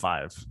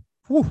 5.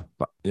 Whew.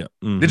 Yeah.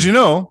 Mm-hmm. Did you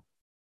know?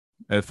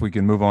 If we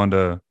can move on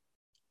to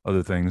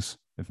other things,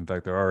 if in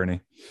fact there are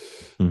any,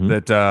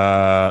 that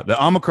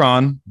the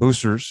Omicron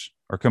boosters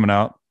are coming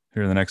out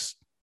here in the next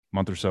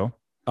month or so.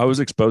 I was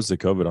exposed to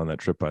COVID on that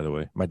trip, by the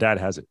way. My dad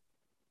has it.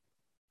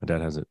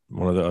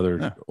 One of the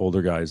other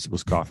older guys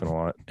was coughing a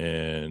lot.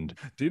 And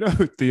do you know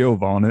who Theo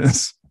Vaughn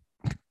is?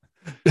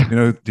 Do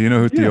you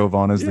know who Theo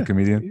Vaughn is, the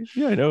comedian?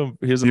 Yeah, I know.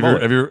 He has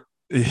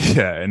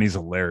and he's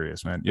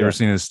hilarious, man. You ever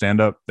seen his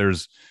stand-up?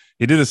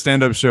 He did a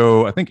stand-up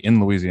show, I think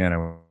in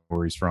Louisiana,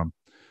 where he's from.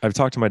 I've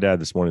talked to my dad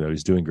this morning, though.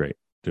 He's doing great.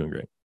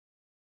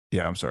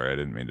 Yeah, I'm sorry. I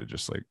didn't mean to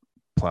just like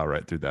plow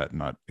right through that and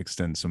not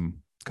extend some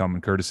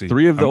common courtesy.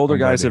 3 of the older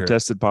guys have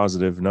tested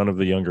positive. None of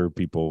the younger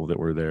people that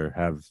were there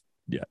have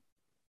yet.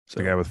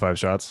 So, the guy with 5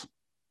 shots?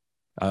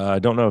 I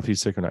don't know if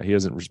he's sick or not. He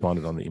hasn't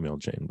responded on the email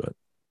chain, but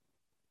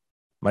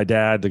my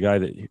dad, the guy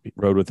that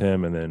rode with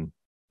him, and then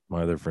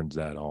my other friend's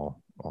dad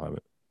all have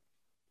it.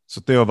 So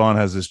Theo Vaughn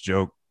has this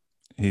joke.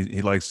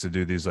 He likes to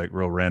do these like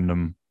real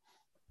random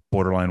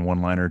borderline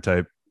one-liner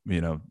type,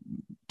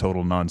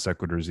 total non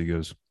sequiturs. He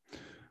goes,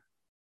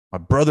 my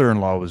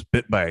brother-in-law was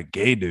bit by a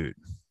gay dude.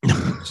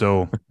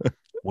 So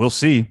we'll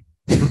see.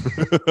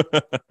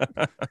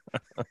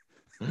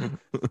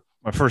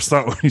 My first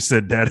thought when he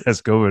said dad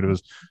has COVID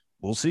was,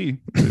 we'll see.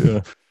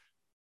 Yeah.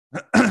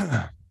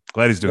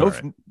 Glad he's doing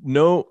it.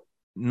 No,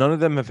 none of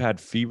them have had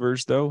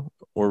fevers though,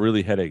 or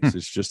really headaches.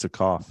 It's just a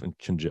cough and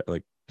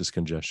just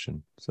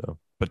congestion. So,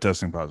 but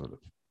testing positive.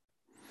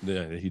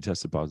 Yeah, he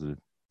tested positive.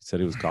 He said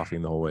he was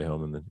coughing the whole way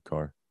home in the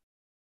car.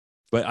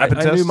 But I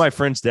knew my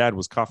friend's dad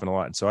was coughing a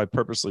lot, and so I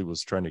purposely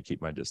was trying to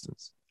keep my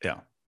distance. Yeah.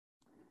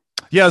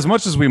 Yeah, as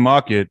much as we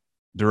mock it,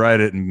 deride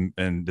it,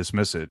 and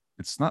dismiss it,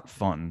 it's not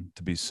fun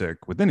to be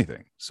sick with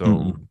anything.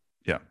 So,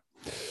 yeah.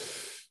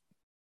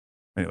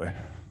 Anyway.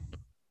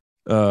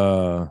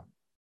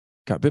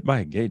 Got bit by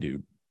a gay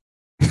dude.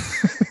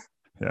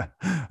 Yeah,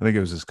 I think it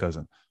was his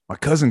cousin. My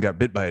cousin got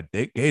bit by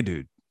a gay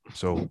dude,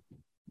 so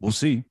we'll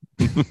see.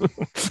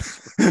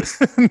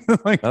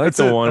 Like, I like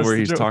the one where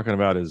he's talking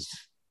about his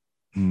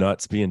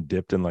nuts being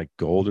dipped in like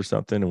gold or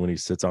something, and when he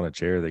sits on a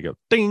chair, they go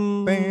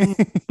ding. Bing.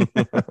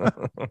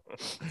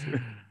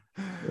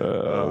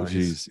 Oh,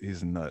 he's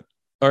a nut.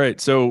 All right,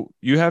 so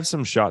you have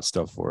some shot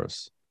stuff for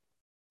us.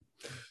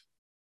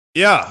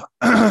 Yeah.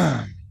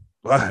 Well,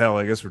 hell,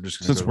 I guess we're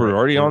just since we're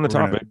already on the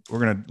topic. We're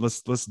gonna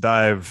let's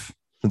dive.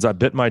 Since I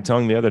bit my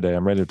tongue the other day,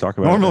 I'm ready to talk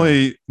about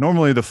it.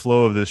 Normally the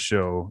flow of this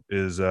show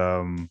is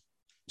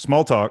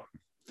small talk,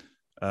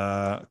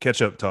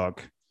 catch up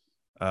talk,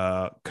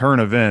 current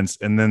events,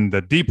 and then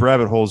the deep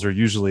rabbit holes are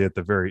usually at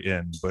the very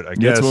end. But I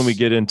guess that's when we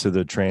get into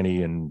the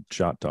tranny and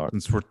shot talk.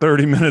 Since we're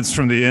 30 minutes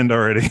from the end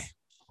already,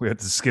 we have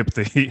to skip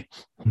there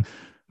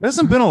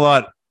hasn't been a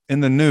lot in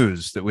the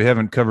news that we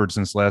haven't covered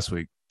since last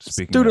week.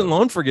 Student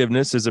loan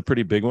forgiveness is a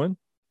pretty big one.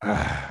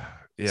 Yeah.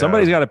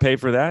 Somebody's got to pay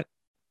for that.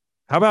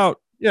 How about?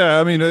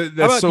 Yeah, I mean,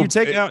 that's you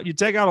take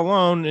out a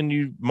loan and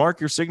you mark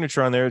your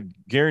signature on there,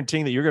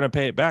 guaranteeing that you're going to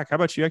pay it back. How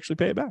about you actually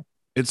pay it back?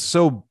 It's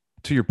so,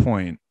 to your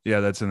point. Yeah,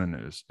 that's in the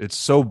news. It's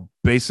so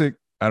basic.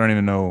 I don't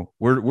even know.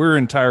 We're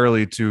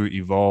entirely too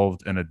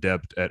evolved and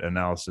adept at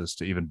analysis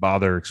to even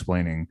bother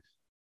explaining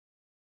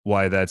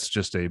why that's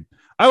just a.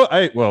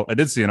 I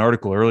did see an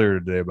article earlier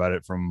today about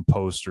it from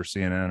Post or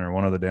CNN or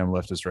one of the damn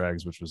leftist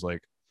rags, which was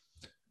like,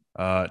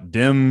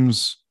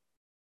 Dems.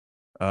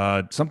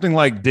 Something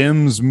like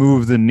Dems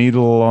move the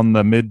needle on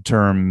the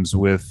midterms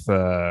with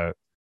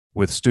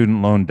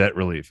student loan debt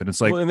relief. And it's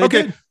like,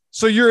 okay,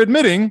 so you're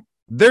admitting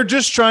they're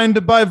just trying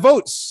to buy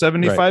votes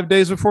 75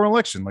 days before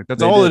election. Like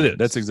that's all it is.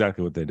 That's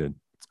exactly what they did.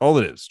 That's all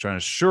it is. Trying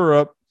to shore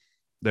up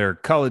their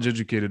college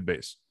educated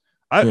base.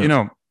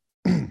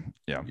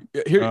 Yeah.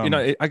 Here,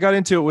 I got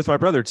into it with my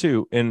brother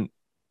too. And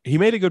he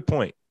made a good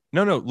point.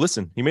 No,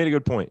 listen, he made a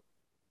good point.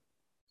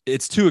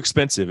 It's too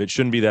expensive. It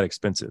shouldn't be that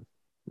expensive.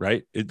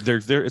 Right.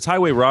 It's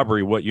highway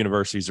robbery. What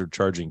universities are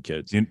charging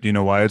kids. Do you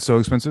know why it's so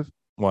expensive?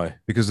 Why?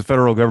 Because the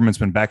federal government's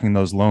been backing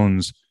those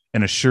loans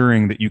and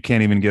assuring that you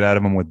can't even get out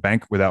of them with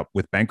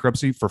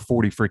bankruptcy for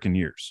 40 freaking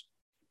years.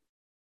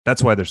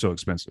 That's why they're so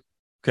expensive.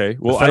 Okay.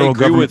 Well, I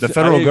agree with that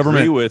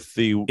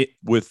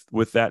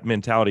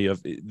mentality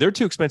of they're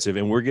too expensive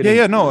and we're getting.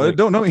 Yeah. No,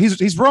 don't know.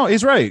 He's wrong.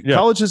 He's right. Yeah.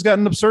 College has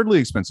gotten absurdly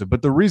expensive,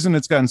 but the reason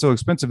it's gotten so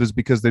expensive is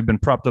because they've been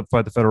propped up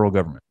by the federal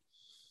government.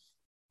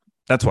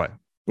 That's why.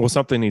 Well,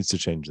 something needs to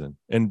change then,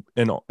 and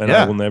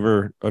I will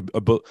never.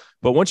 But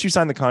once you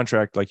sign the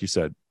contract, like you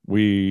said,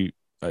 I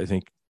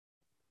think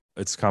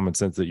it's common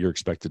sense that you're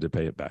expected to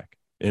pay it back.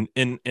 In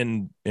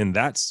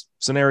that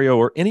scenario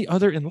or any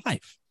other in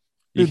life,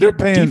 dude, they're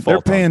paying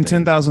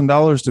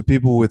 $10,000 to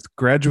people with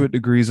graduate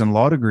degrees and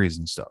law degrees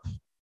and stuff.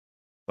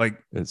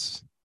 Like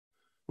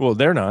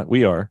they're not.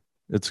 We are.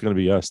 It's going to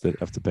be us that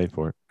have to pay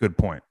for it. Good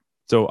point.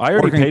 So I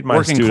already paid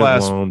my student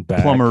loan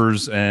back.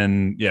 Plumbers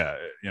and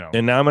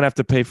and now I'm going to have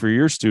to pay for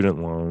your student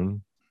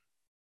loan.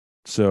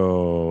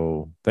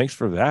 So thanks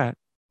for that.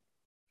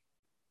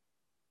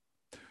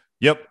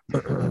 Yep.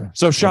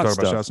 So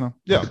shots now.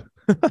 Yeah.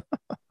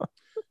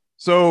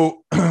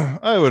 So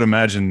I would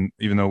imagine,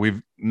 even though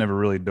we've never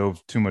really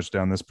dove too much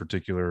down this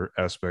particular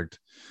aspect,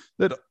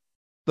 that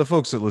the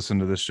folks that listen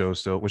to this show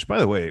still, which by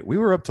the way, we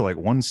were up to like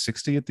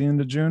 160 at the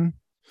end of June,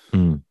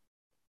 and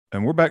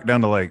we're back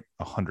down to like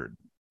 100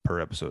 per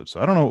episode.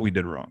 So I don't know what we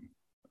did wrong.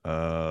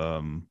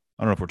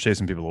 I don't know if we're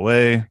chasing people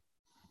away,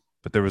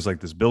 but there was like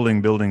this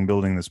building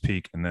this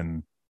peak, and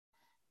then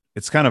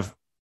it kind of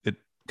dipped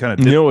down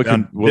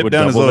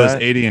as low as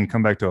 80 and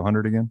come back to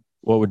 100 again.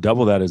 What would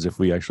double that is if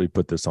we actually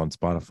put this on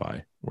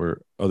Spotify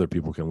where other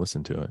people can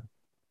listen to it.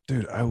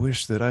 Dude, I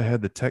wish that I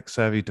had the tech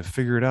savvy to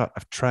figure it out.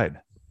 I've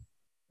tried.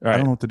 Right. I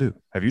don't know what to do.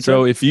 Have you tried?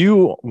 So if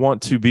you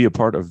want to be a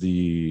part of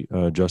the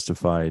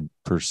Justified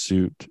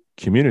Pursuit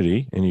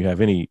community and you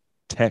have any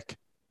tech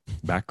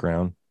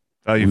background,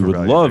 we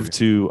would love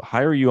to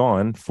hire you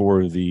on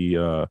for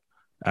the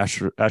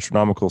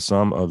astronomical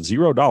sum of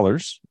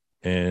 $0,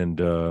 and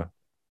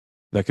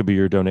that could be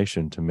your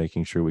donation to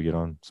making sure we get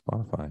on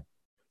Spotify.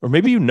 Or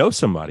maybe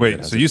somebody.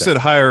 Wait, so you said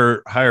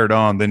hired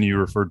on, then you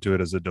referred to it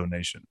as a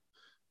donation.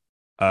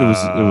 It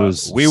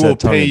was. We will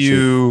pay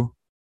you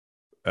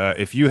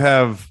if you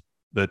have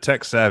the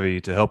tech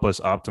savvy to help us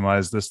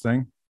optimize this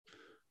thing.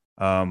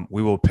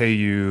 We will pay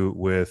you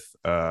with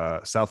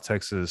South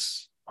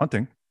Texas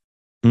hunting.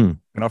 And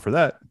offer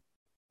that.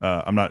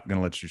 I'm not going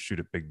to let you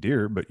shoot a big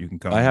deer, but you can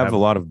come. I have a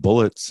lot of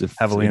bullets. If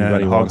javelina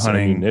and hog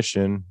hunting,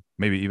 ammunition,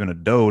 maybe even a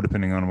doe,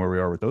 depending on where we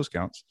are with those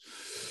counts.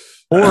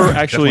 Or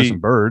actually, some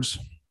birds.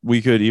 We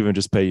could even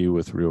just pay you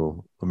with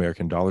real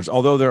American dollars,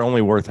 although they're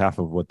only worth half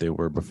of what they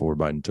were before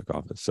Biden took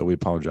office. So we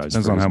apologize.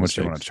 Depends on how much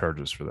you want to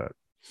charge us for that.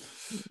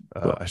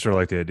 I sure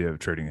like the idea of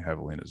trading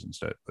javelinas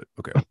instead, but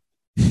okay.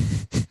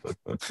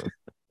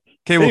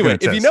 Anyway,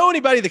 if you know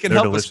anybody that can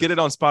help us get it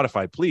on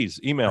Spotify, please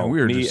email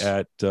me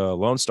at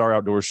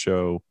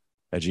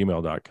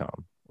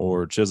LoneStarOutdoorsShow@gmail.com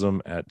or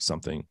Chisholm at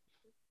something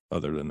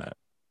other than that.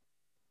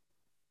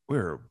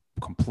 We're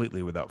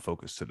completely without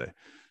focus today.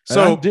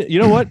 So you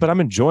know what? But I'm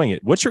enjoying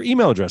it. What's your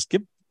email address?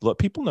 Let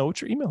people know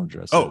what your email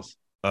address is.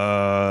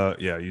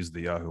 Yeah, use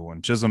the Yahoo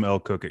one. Chisholm L.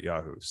 Cook at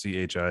Yahoo.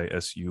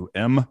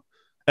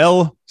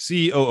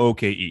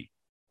 ChisumLCooke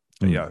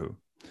at Yahoo.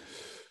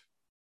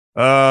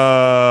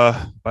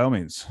 By all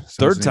means.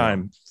 Third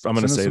time I'm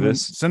going to say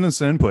this. Send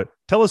us an input.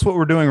 Tell us what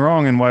we're doing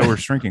wrong and why we're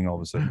shrinking all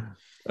of a sudden.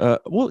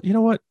 Well, you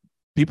know what?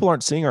 People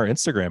aren't seeing our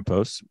Instagram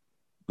posts.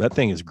 That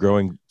thing is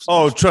growing.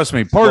 Oh, trust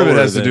me. Part of it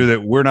has to do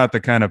that we're not the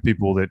kind of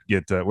people that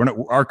get.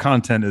 Our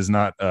content is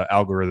not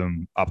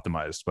algorithm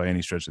optimized by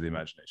any stretch of the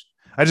imagination.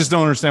 I just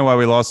don't understand why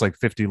we lost like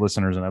 50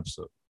 listeners an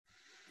episode,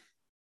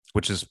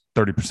 which is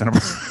 30% of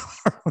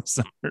our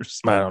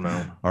listeners. I don't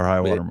know. Our high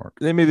water mark.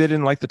 Maybe they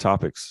didn't like the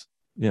topics.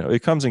 You know,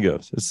 it comes and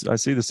goes. I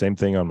see the same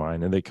thing on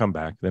mine, and they come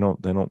back. They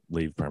don't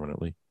leave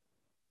permanently.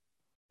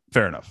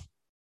 Fair enough.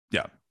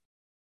 Yeah.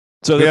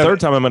 So the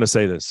third time I'm going to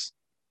say this.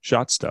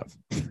 Shot stuff.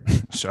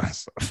 Shot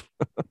stuff.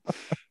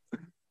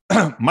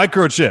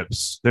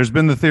 Microchips. There's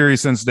been the theory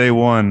since day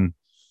one,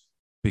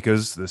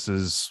 because this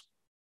is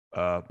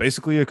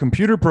basically a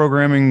computer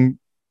programming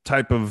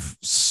type of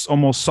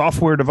almost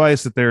software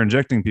device that they're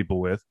injecting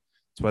people with.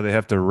 That's why they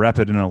have to wrap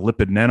it in a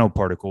lipid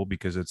nanoparticle,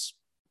 because it's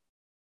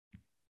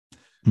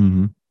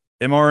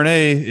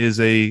mRNA is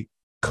a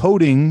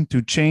coding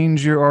to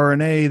change your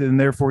RNA and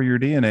therefore your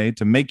DNA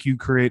to make you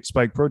create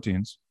spike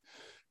proteins.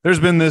 There's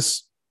been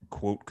this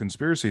quote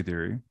conspiracy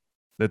theory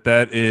that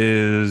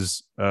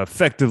is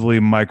effectively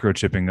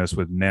microchipping us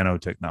with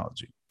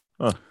nanotechnology.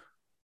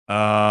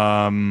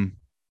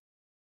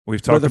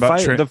 We've talked about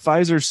the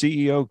Pfizer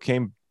CEO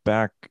came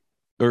back,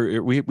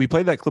 or we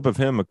played that clip of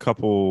him a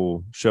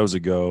couple shows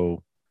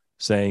ago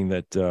saying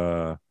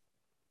that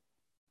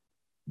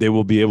they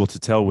will be able to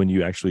tell when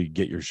you actually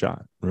get your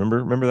shot.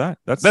 Remember that?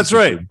 That's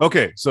right.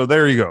 Okay, so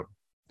there you go.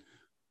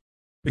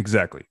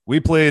 Exactly. We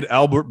played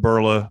Albert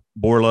Bourla.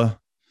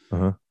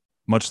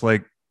 Much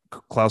like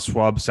Klaus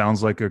Schwab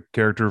sounds like a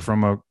character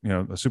from a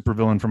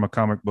supervillain from a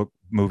comic book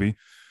movie,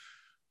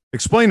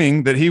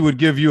 explaining that he would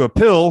give you a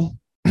pill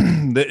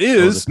that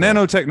is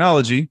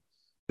nanotechnology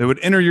that would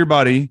enter your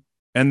body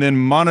and then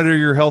monitor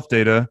your health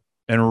data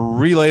and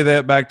relay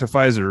that back to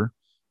Pfizer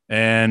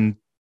and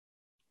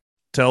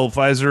tell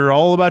Pfizer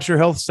all about your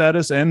health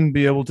status and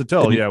be able to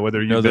tell,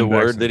 whether you know the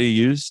word that he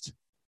used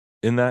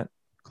in that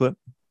clip.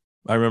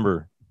 I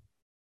remember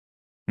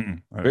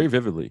very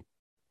vividly.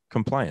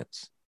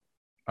 Compliance.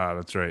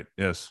 That's right.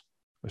 Yes.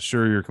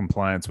 Assure your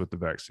compliance with the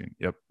vaccine.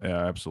 Yep.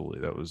 Yeah,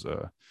 absolutely. That was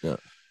a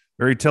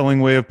very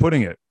telling way of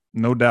putting it.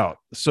 No doubt.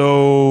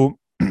 So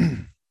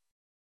have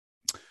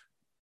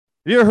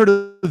you ever heard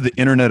of the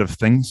Internet of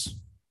Things?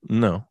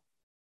 No.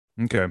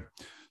 Okay.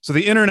 So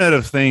the Internet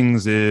of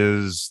Things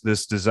is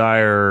this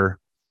desire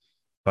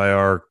by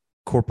our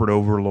corporate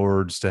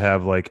overlords to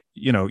have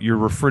your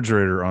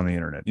refrigerator on the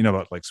internet. You know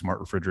about like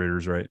smart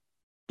refrigerators, right?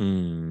 I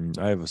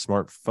have a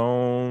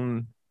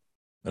smartphone.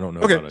 I don't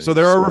know. Okay, so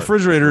there are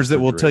refrigerators that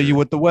will tell you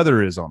what the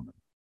weather is on them,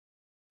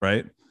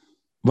 right?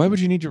 Why would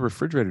you need your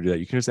refrigerator to do that?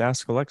 You can just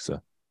ask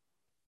Alexa.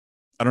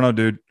 I don't know,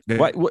 dude.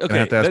 Why?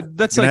 Okay,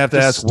 that's like have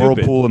to ask stupid.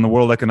 Whirlpool and the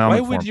World Economic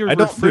Forum. Why would your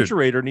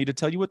refrigerator need to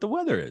tell you what the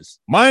weather is?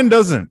 Mine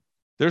doesn't.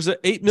 There's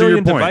 8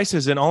 million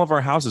devices in all of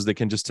our houses that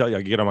can just tell you.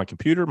 I can get on my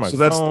computer, my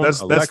phone. That's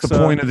the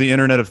point of the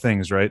Internet of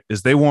Things, right?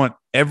 Is they want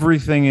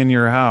everything in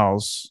your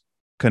house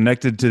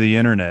connected to the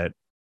internet,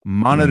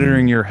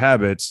 monitoring your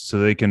habits so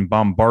they can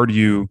bombard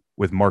you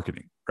with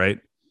marketing, right?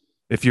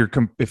 If your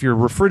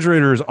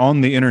refrigerator is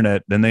on the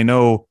internet, then they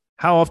know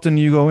how often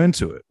you go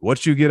into it,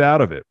 what you get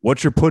out of it,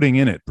 what you're putting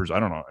in it.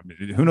 I don't know. I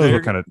mean, who knows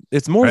what kind of...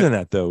 It's more than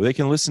that, though. They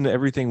can listen to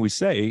everything we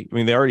say. I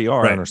mean, they already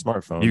are on our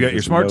smartphone. You got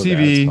your smart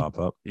TV.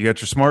 You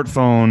got your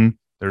smartphone.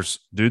 There's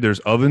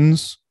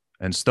ovens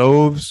and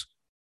stoves.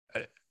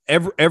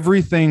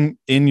 Everything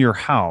in your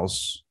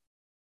house.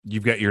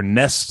 You've got your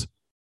Nest,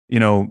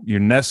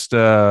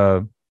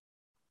 thermostat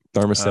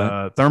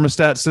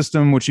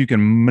system, which you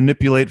can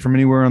manipulate from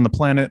anywhere on the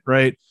planet,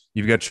 right?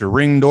 You've got your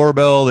Ring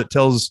doorbell that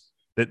tells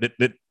that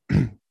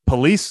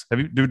police.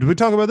 Did we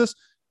talk about this?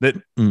 That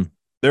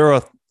there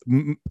are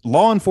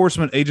law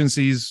enforcement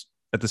agencies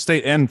at the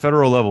state and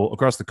federal level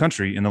across the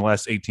country in the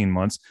last 18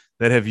 months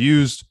that have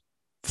used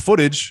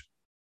footage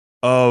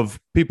of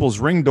people's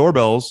Ring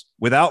doorbells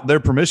without their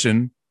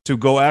permission to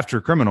go after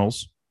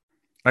criminals,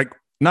 like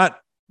not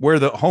where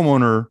the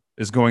homeowner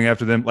is going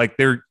after them, like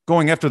they're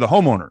going after the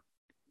homeowner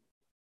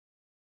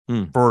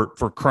for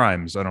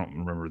crimes. I don't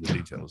remember the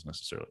details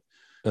necessarily.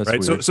 That's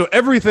right. Weird. So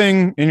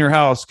everything in your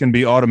house can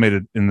be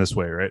automated in this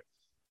way, right?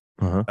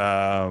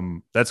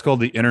 That's called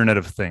the Internet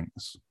of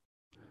Things.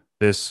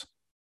 This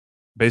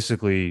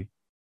basically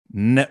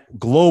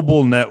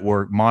global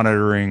network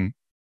monitoring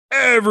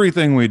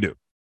everything we do.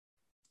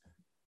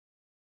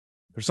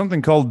 There's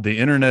something called the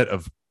Internet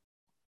of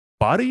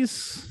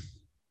Bodies.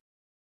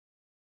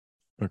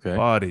 Okay.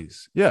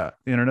 Bodies. Yeah,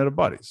 the Internet of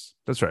Bodies.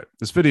 That's right.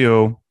 This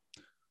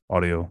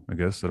audio, I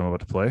guess, that I'm about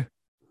to play.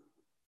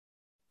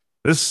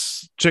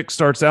 This chick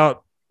starts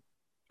out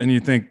and you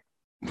think,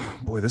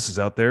 boy, this is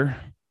out there.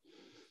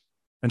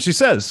 And she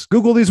says,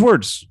 Google these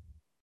words.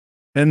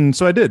 And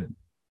so I did.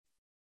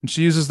 And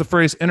she uses the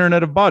phrase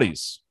Internet of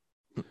Bodies.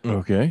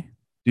 Okay.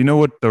 Do you know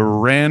what the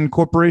RAND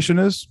Corporation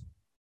is?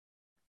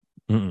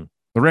 Mm-mm.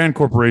 The RAND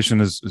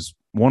Corporation is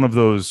one of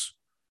those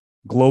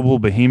global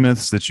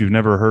behemoths that you've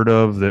never heard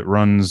of that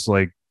runs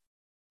like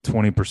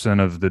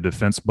 20% of the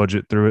defense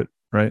budget through it,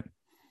 right?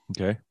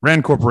 Okay.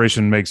 RAND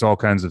Corporation makes all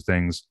kinds of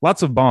things.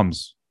 Lots of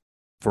bombs,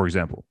 for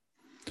example.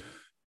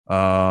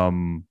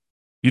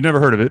 You've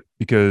never heard of it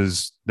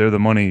because they're the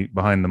money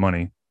behind the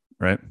money,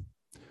 right?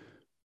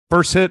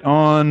 First hit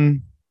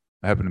on,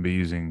 I happen to be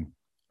using,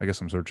 I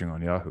guess I'm searching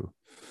on Yahoo.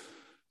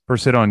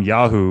 First hit on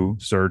Yahoo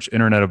search,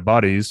 Internet of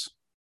Bodies,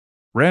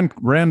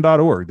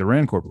 RAND.org, the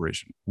RAND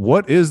Corporation.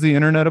 What is the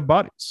Internet of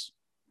Bodies?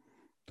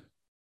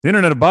 The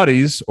Internet of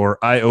Bodies, or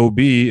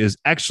IOB, is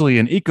actually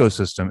an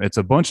ecosystem. It's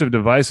a bunch of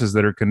devices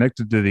that are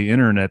connected to the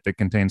internet that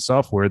contain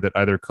software that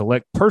either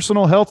collect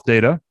personal health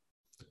data.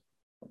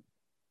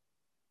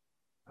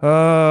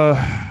 Oh,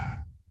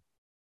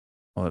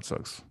 that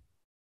sucks.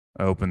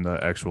 I opened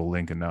the actual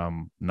link and now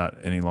I'm not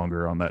any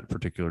longer on that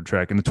particular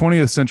track. In the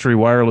 20th century,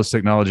 wireless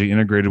technology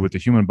integrated with the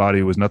human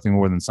body was nothing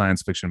more than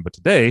science fiction. But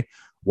today,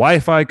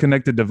 Wi-Fi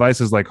connected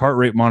devices like heart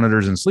rate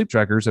monitors and sleep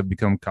trackers have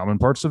become common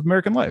parts of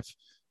American life.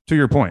 To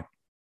your point,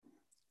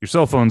 your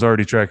cell phone's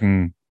already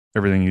tracking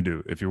everything you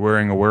do. If you're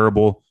wearing a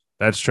wearable,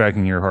 that's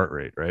tracking your heart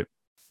rate, right?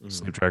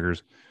 Sleep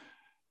trackers.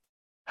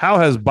 How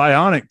has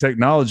bionic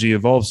technology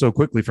evolved so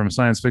quickly from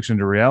science fiction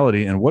to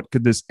reality? And what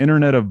could this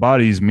Internet of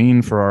Bodies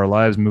mean for our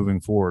lives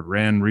moving forward?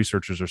 RAND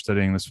researchers are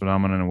studying this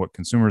phenomenon and what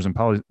consumers and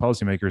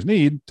policymakers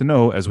need to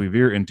know as we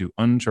veer into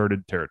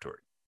uncharted territory.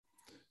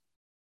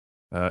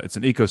 It's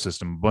an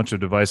ecosystem, a bunch of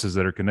devices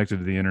that are connected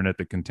to the internet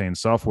that contain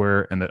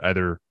software and that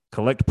either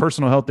collect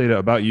personal health data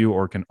about you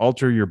or can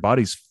alter your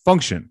body's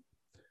function.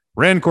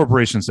 RAND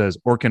Corporation says,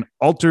 or can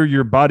alter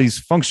your body's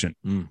function.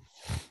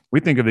 We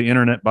think of the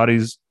Internet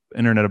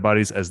of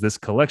Bodies as this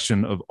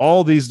collection of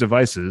all these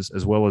devices,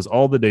 as well as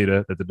all the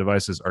data that the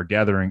devices are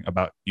gathering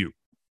about you.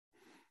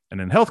 And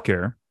in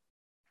healthcare,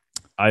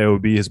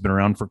 IOB has been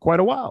around for quite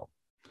a while.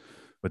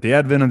 With the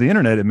advent of the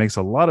internet, it makes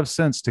a lot of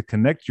sense to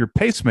connect your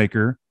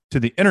pacemaker to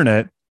the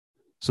internet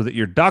so that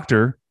your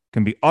doctor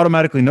can be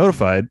automatically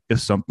notified if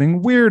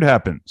something weird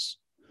happens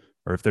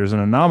or if there's an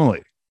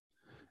anomaly.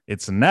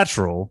 It's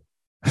natural.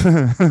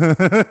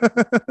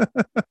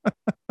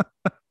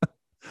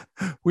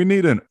 We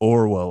need an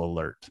Orwell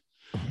alert.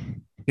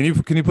 Can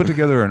you put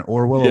together an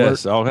Orwell alert?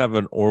 Yes, I'll have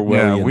an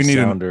Orwellian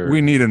sounder.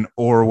 We need an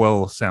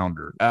Orwell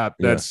sounder.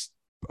 That's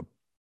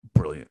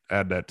brilliant.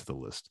 Add that to the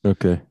list.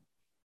 Okay.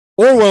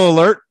 Orwell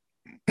alert.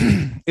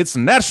 It's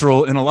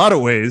natural in a lot of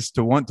ways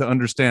to want to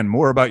understand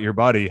more about your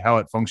body, how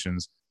it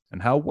functions,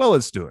 and how well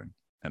it's doing.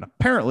 And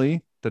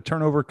apparently to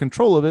turn over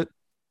control of it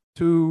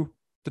to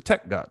the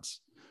tech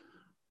gods.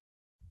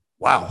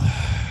 Wow.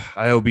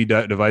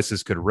 IOB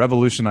devices could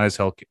revolutionize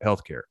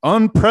healthcare.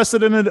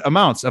 Unprecedented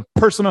amounts of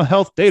personal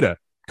health data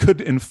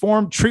could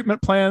inform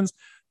treatment plans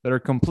that are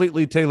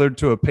completely tailored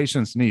to a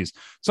patient's needs.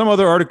 Some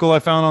other article I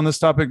found on this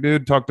topic,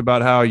 dude, talked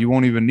about how you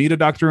won't even need a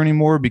doctor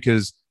anymore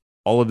because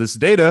all of this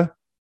data,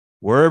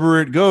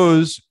 wherever it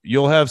goes,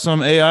 you'll have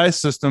some AI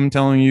system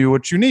telling you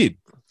what you need,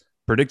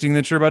 predicting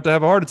that you're about to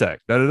have a heart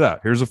attack.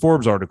 Here's a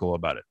Forbes article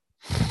about it.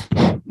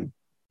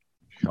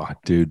 God,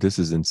 dude, this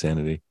is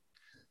insanity.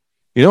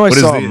 You know,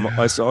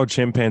 I saw a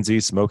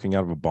chimpanzee smoking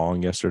out of a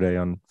bong yesterday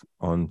on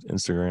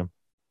Instagram.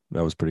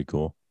 That was pretty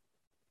cool.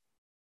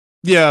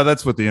 Yeah,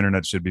 that's what the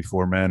internet should be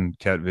for, man.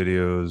 Cat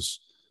videos,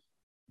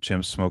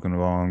 chimps smoking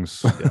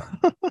bongs.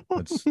 Yeah.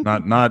 It's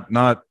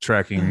not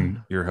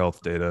tracking your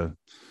health data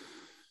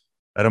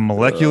at a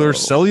molecular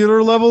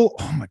cellular level.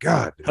 Oh my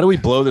God. How do we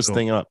blow this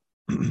thing up?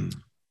 Can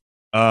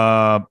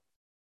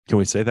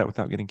we say that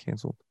without getting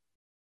canceled?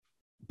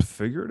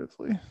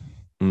 Figuratively?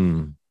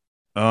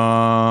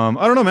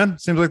 I don't know, man.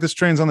 Seems like this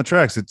train's on the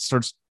tracks. It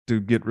starts to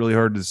get really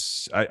hard to.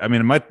 I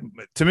mean,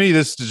 to me,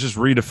 this just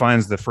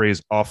redefines the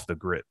phrase "off the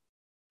grid."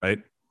 Right?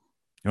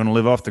 You want to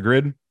live off the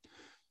grid?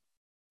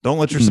 Don't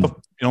let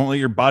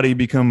your body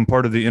become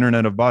part of the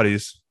Internet of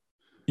Bodies.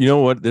 You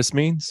know what this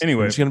means?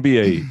 Anyway, it's going to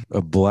be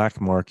a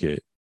black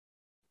market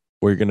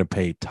where you're going to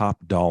pay top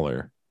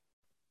dollar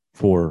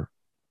for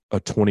a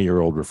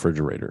 20-year-old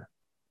refrigerator.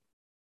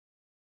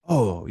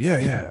 Oh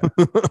yeah.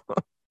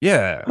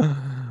 Yeah.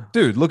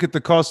 Dude, look at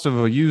the cost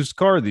of a used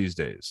car these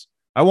days.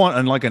 I want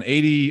an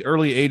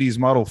early 80s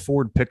model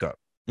Ford pickup.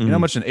 You know how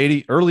much an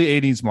early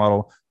 80s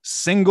model,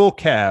 single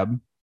cab,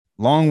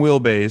 long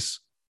wheelbase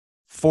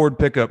Ford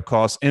pickup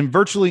costs in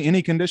virtually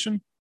any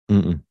condition?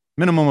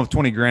 Minimum of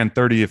 20 grand,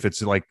 30 if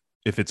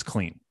it's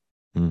clean.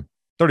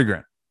 30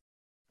 grand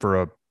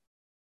for a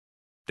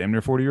damn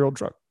near 40-year-old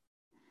truck.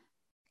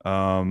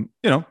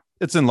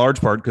 It's in large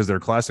part because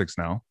they're classics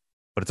now,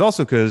 but it's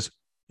also because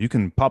you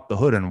can pop the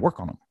hood and work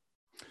on them.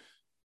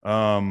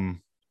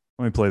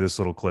 Let me play this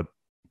little clip.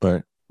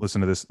 But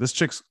listen to this. This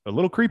chick's a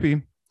little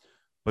creepy,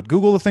 but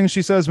Google the things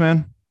she says,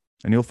 man,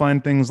 and you'll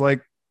find things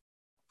like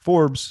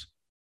Forbes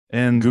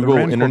and Google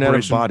Internet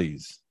of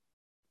Bodies.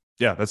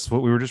 Yeah, that's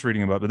what we were just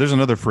reading about. But there's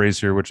another phrase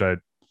here which I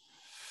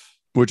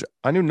Which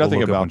I knew nothing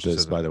look up when about she this,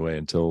 says it. by the way,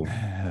 until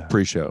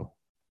pre-show.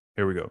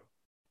 Here we go.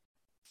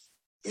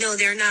 No,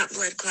 they're not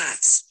blood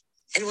clots.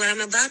 And what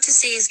I'm about to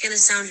say is going to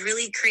sound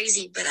really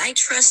crazy, but I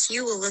trust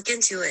you will look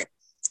into it.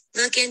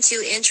 Look into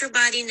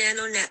intrabody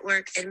nano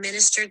network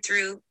administered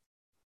through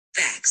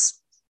VAX.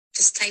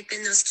 Just type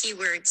in those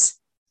keywords.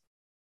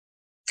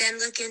 Then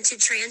look into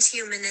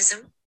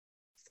transhumanism.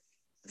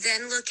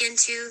 Then look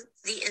into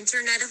the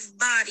Internet of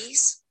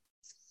Bodies.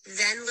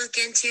 Then look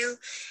into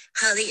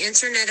how the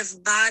Internet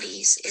of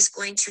Bodies is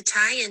going to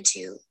tie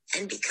into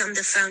and become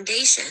the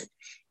foundation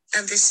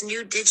of this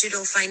new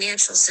digital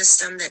financial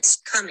system that's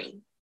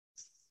coming.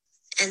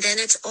 And then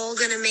it's all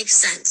going to make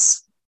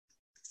sense.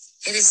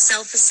 It is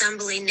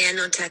self-assembling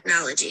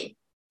nanotechnology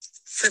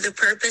for the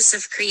purpose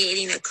of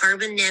creating a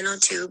carbon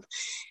nanotube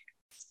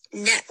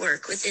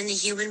network within the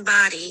human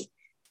body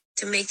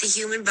to make the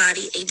human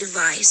body a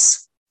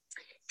device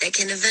that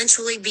can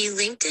eventually be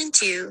linked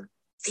into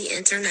the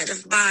Internet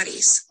of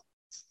Bodies.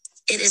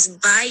 It is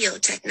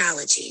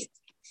biotechnology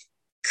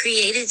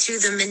created through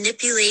the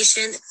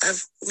manipulation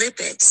of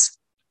lipids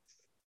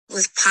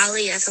with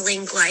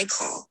polyethylene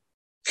glycol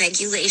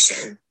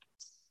pegylation.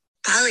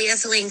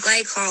 Polyethylene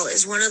glycol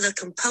is one of the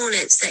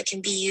components that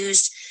can be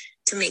used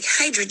to make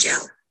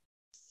hydrogel.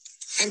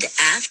 And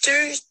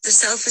after the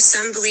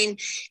self-assembling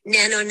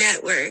nano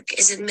network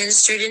is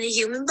administered in a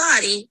human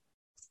body,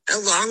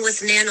 along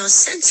with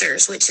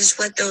nanosensors, which is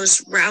what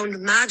those round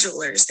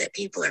modulars that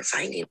people are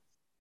finding,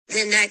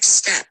 the next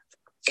step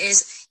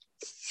is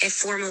a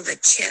form of a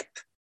chip,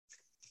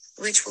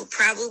 which will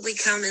probably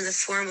come in the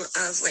form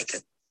of like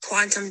a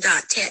quantum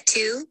dot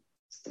tattoo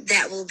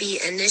that will be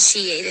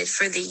initiated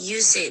for the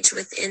usage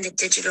within the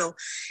digital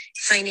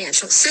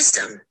financial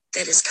system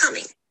that is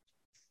coming.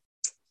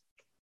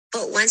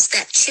 But once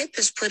that chip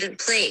is put in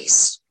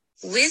place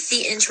with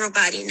the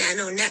intrabody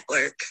nano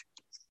network,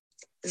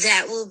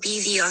 that will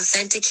be the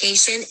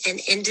authentication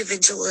and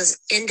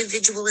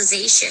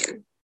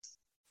individualization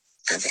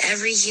of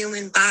every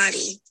human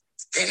body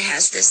that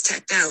has this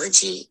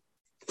technology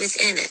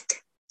within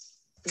it,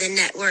 the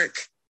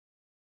network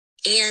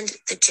and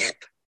the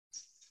chip,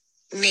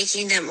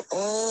 making them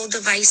all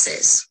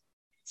devices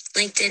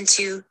linked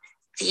into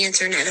the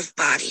Internet of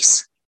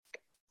Bodies.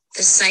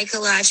 The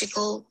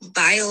psychological,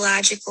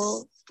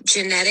 biological,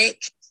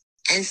 genetic,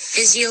 and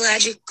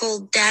physiological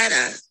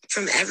data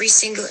from every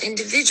single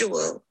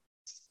individual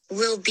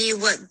will be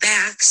what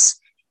backs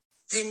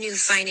the new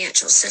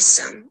financial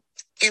system.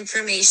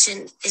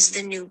 Information is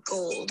the new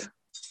gold.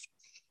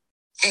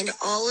 And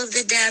all of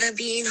the data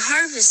being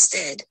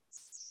harvested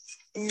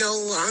no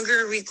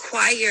longer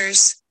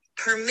requires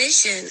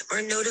permission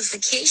or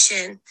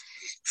notification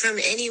from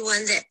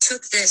anyone that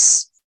took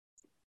this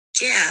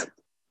jab,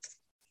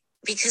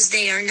 because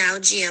they are now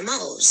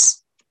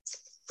GMOs,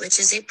 which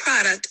is a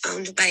product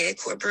owned by a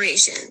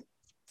corporation.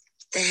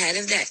 The head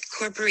of that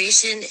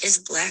corporation is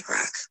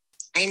BlackRock.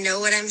 I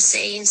know what I'm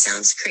saying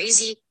sounds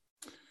crazy.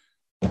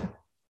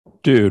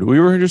 Dude, we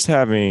were just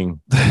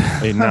having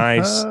a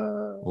nice,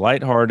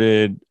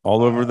 lighthearted,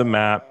 all over the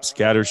map,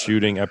 scatter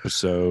shooting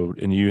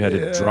episode, and you had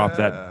to drop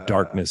that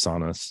darkness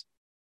on us.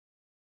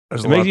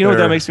 You know what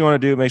that makes me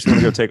want to do? It makes me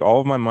want to go take all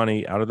of my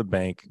money out of the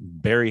bank,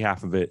 bury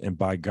half of it, and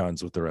buy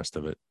guns with the rest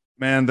of it.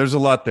 Man, there's a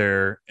lot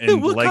there. And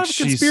dude, what like kind of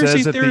she conspiracy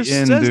says at the theorist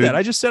end, says dude, that?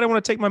 I just said I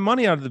want to take my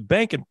money out of the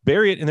bank and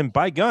bury it and then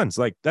buy guns.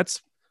 Like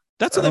that's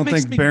what I don't that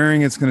makes think me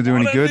burying it's going to do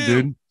any good,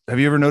 do. dude. Have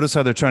you ever noticed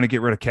how they're trying to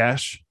get rid of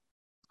cash?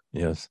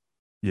 Yes.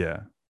 Yeah,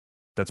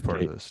 that's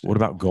part of this. What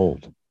about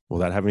gold? Will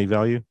that have any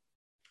value?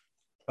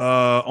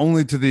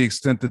 Only to the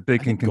extent that they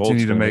can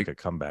continue to make a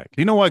comeback.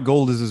 Do you know why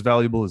gold is as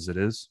valuable as it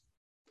is?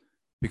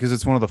 Because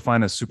it's one of the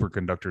finest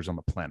superconductors on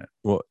the planet.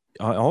 Well,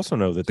 I also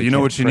know that you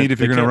know what you need if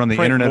you're going to run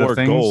the Internet of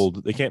Things.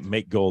 Gold, they can't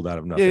make gold out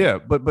of nothing. Yeah,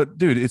 but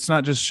dude, it's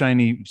not just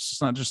shiny.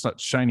 It's not just that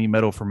shiny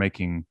metal for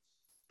making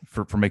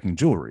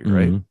jewelry,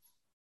 right? Mm-hmm.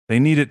 They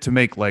need it to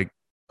make like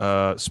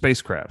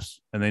spacecrafts,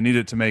 and they need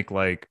it to make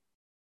like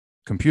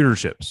computer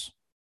chips,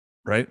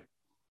 right?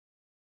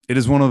 It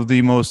is one of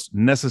the most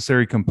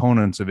necessary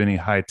components of any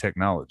high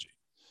technology.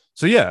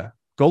 So yeah,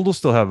 gold will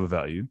still have a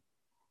value,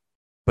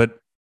 but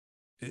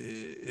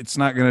it's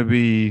not going to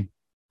be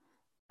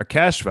a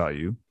cash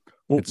value.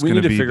 Well, we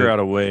need to figure out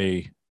a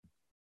way.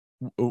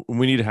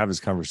 We need to have this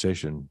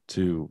conversation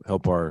to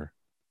help our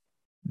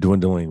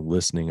dwindling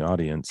listening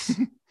audience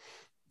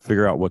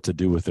figure out what to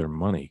do with their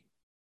money.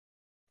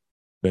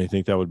 Do you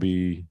think that would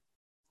be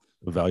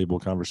a valuable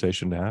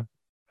conversation to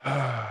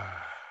have?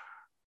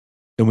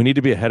 And we need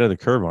to be ahead of the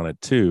curve on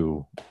it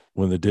too.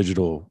 When the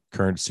digital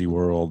currency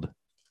world,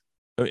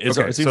 it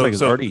seems like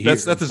it's already here.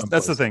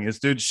 That's the thing is,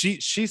 dude. She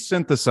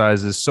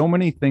synthesizes so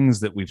many things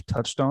that we've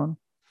touched on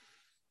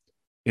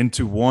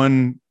into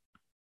one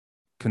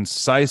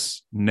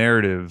concise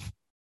narrative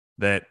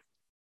that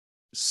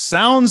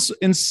sounds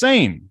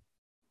insane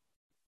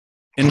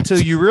until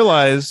you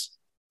realize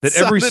that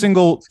every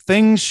single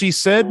thing she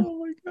said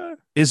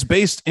is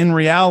based in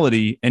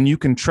reality, and you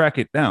can track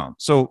it down.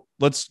 So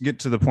let's get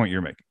to the point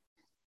you're making.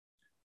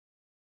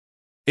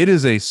 It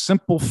is a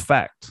simple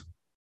fact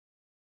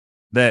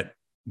that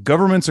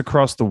governments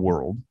across the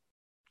world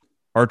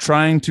are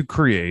trying to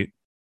create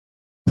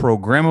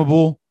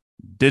programmable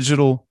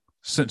digital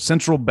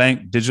central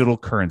bank digital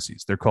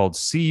currencies. They're called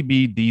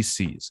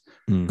CBDCs.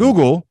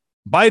 Google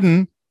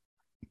Biden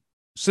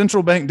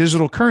central bank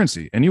digital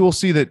currency, and you will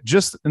see that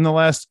just in the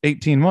last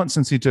 18 months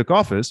since he took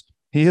office,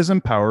 he has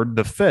empowered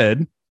the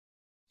Fed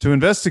to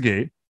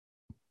investigate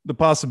the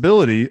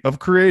possibility of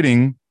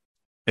creating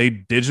a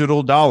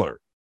digital dollar.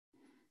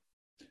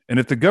 And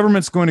if the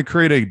government's going to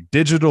create a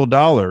digital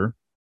dollar,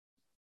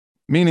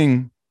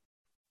 meaning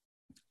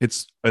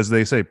it's, as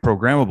they say,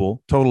 programmable,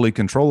 totally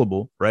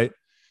controllable, right?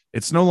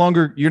 It's no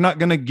longer, you're not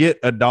going to get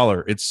a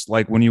dollar. It's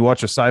like when you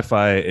watch a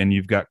sci-fi and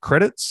you've got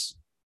credits,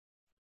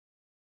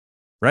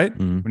 right?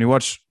 When you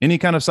watch any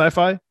kind of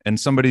sci-fi and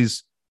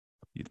somebody's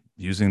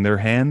using their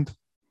hand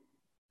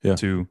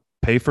to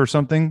pay for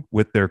something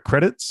with their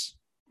credits,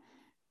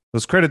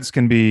 those credits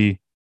can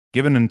be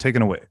given and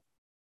taken away,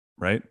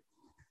 right?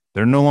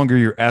 They're no longer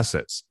your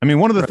assets. I mean,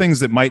 one of the things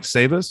that might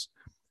save us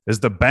is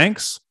the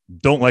banks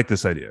don't like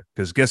this idea,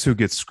 because guess who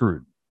gets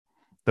screwed?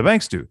 The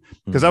banks do.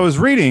 Because I was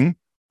reading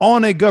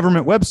on a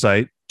government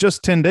website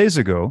just 10 days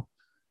ago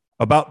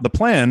about the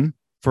plan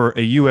for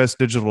a US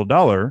digital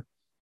dollar.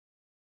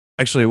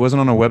 Actually, it wasn't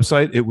on a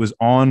website. It was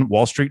on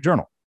Wall Street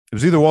Journal. It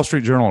was either Wall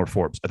Street Journal or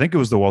Forbes. I think it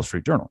was the Wall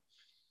Street Journal,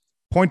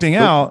 pointing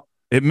out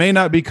it may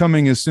not be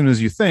coming as soon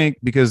as you think,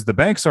 because the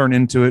banks aren't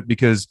into it.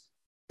 Because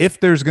if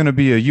there's going to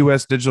be a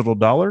US digital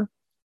dollar,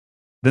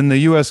 then the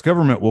US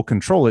government will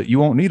control it. You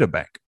won't need a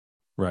bank.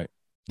 Right.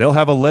 They'll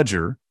have a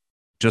ledger,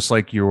 just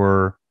like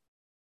your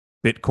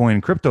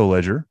Bitcoin crypto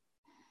ledger,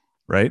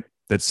 right?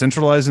 That's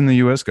centralized in the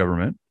US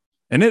government,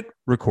 and it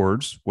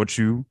records what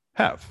you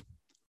have.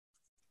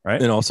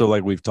 Right. And also,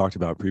 like we've talked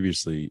about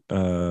previously,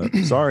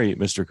 sorry,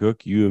 Mr.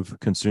 Cook, you have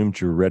consumed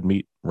your red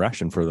meat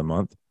ration for the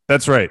month.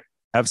 That's right.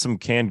 Have some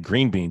canned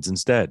green beans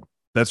instead.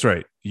 That's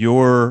right.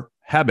 Your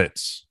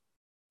habits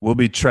will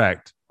be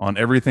tracked on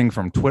everything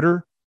from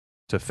Twitter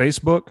to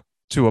Facebook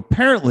to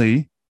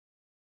apparently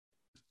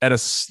at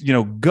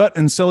a gut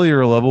and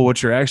cellular level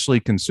what you're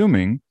actually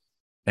consuming.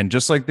 And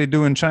just like they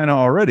do in China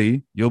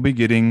already, you'll be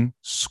getting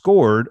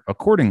scored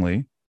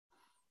accordingly.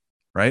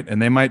 Right.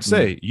 And they might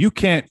say, you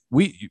can't,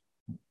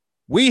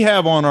 we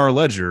have on our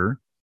ledger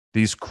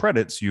these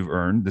credits you've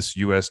earned, this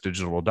US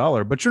digital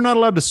dollar, but you're not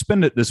allowed to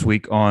spend it this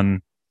week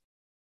on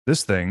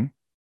this thing,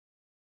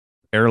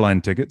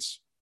 airline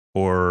tickets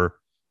or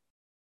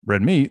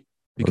red meat,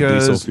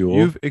 because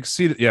you've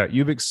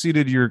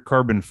exceeded your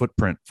carbon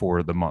footprint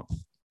for the month,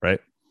 right?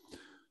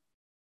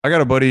 I got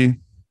a buddy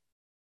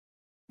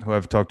who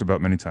I've talked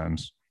about many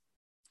times,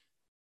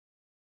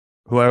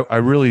 who I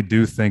really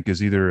do think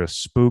is either a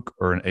spook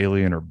or an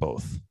alien or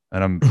both.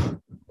 And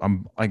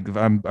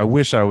I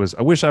wish I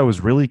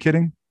was really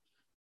kidding,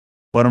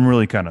 but I'm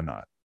really kind of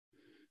not.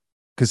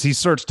 Because he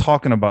starts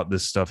talking about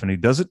this stuff and he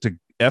does it to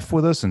F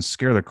with us and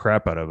scare the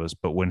crap out of us.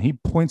 But when he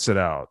points it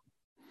out,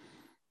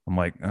 I'm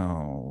like,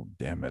 oh,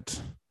 damn it.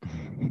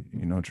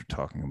 You know what you're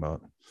talking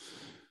about.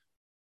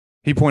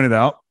 He pointed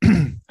out,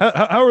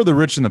 how are the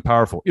rich and the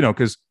powerful?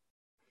 Because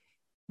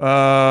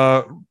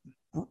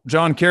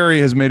John Kerry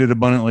has made it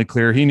abundantly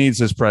clear he needs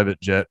his private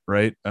jet,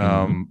 right?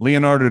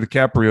 Leonardo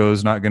DiCaprio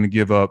is not going to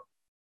give up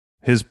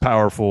his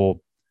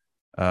powerful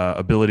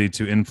ability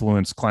to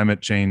influence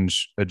climate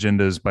change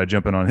agendas by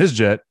jumping on his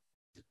jet,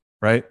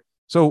 right?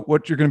 So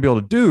what you're going to be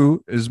able to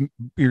do is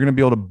you're going to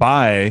be able to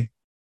buy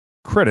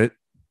credit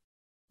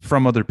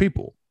from other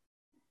people,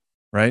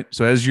 right?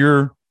 So as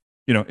you're,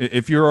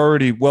 if you're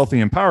already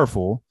wealthy and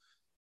powerful,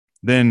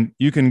 then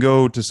you can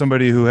go to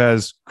somebody who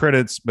has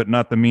credits but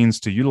not the means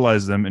to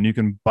utilize them, and you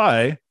can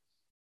buy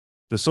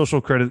the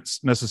social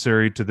credits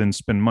necessary to then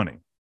spend money,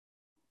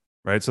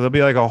 right? So there'll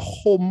be like a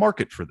whole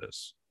market for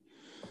this.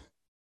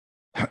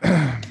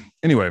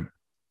 Anyway,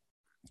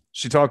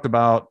 she talked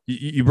about,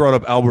 you brought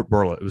up Albert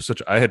Bourla. It was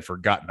I had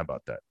forgotten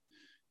about that.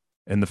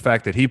 And the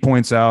fact that he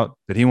points out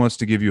that he wants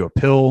to give you a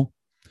pill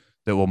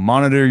that will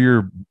monitor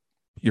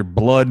your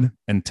blood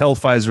and tell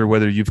Pfizer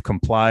whether you've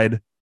complied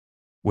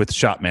with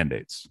shot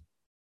mandates.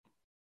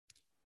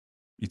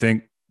 You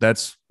think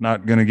that's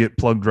not going to get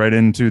plugged right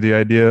into the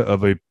idea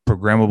of a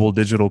programmable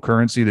digital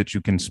currency that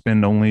you can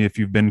spend only if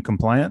you've been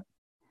compliant?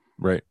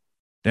 Right.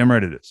 Damn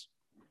right it is.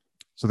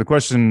 So the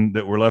question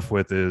that we're left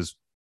with is,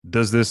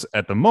 does this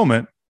at the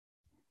moment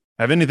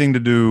have anything to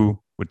do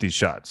with these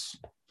shots?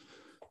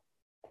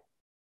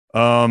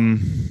 I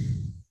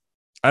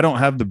don't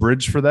have the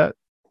bridge for that,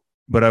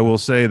 but I will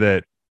say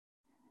that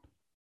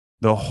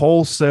the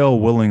wholesale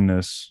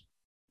willingness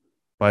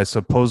by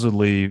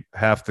supposedly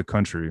half the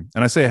country,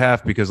 and I say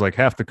half because like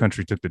half the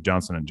country took the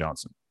Johnson &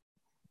 Johnson,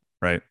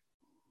 right?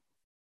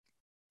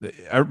 You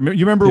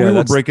remember we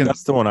were breaking...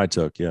 That's the one I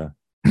took, yeah.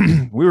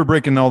 We were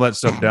breaking all that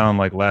stuff down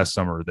like last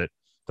summer, that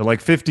like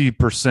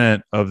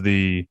 50% of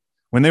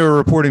when they were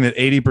reporting that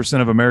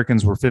 80% of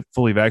Americans were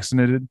fully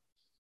vaccinated,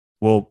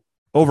 well,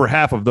 over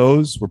half of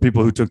those were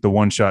people who took the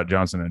one-shot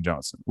Johnson &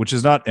 Johnson, which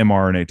is not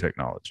mRNA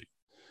technology.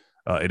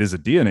 It is a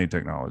DNA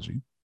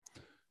technology,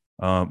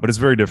 but it's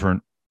very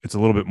different. It's a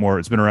little bit more,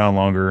 it's been around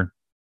longer.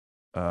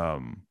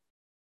 My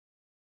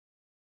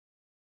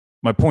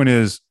point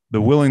is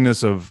the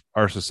willingness of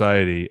our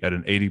society at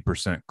an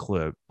 80%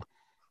 clip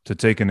to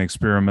take an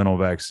experimental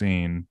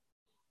vaccine,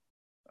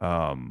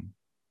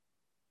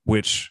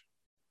 which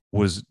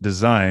was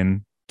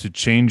designed to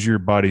change your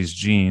body's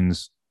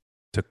genes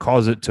to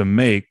cause it to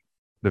make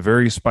the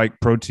very spike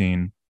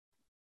protein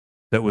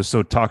that was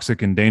so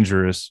toxic and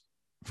dangerous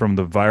from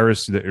the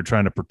virus that you're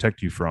trying to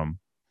protect you from,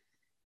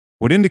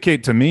 would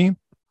indicate to me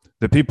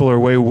that people are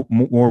way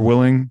more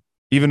willing,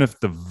 even if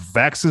the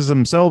vaxes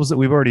themselves that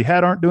we've already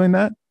had aren't doing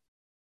that,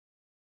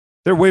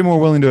 they're way more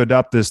willing to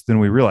adopt this than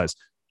we realize.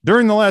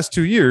 During the last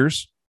 2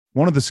 years,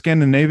 one of the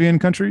Scandinavian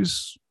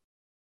countries,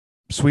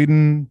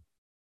 Sweden,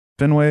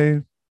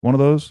 Finway, one of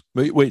those.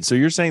 Wait, so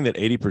you're saying that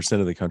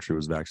 80% of the country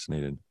was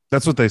vaccinated?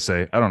 That's what they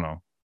say. I don't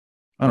know.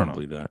 I don't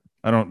believe that.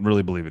 I don't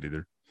really believe it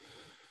either.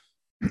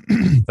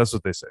 That's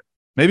what they say.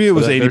 Maybe it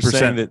was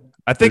 80%.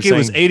 I think it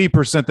was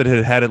 80% that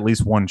had at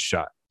least one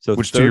shot. So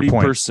which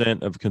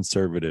 30% of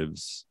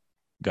conservatives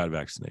got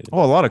vaccinated.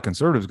 Oh, a lot of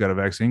conservatives got a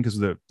vaccine because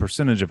the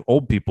percentage of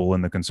old people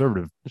in the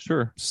conservative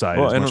side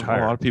is much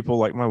higher. A lot of people,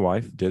 like my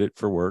wife, did it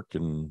for work,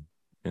 and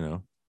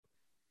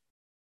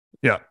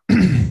yeah.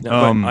 But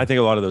I think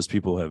a lot of those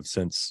people have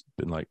since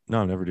been like, no,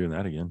 I'm never doing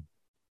that again.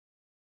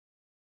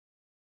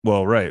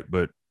 Well, right,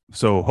 but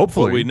so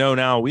hopefully what we know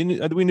now, we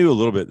knew a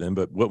little bit then,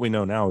 but what we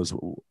know now is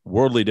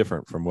worldly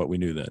different from what we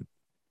knew then.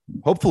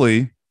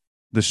 Hopefully,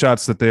 the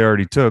shots that they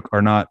already took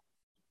are not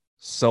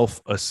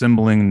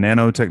self-assembling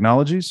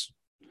nanotechnologies,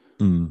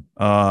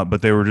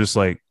 but they were just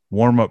like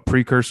warm-up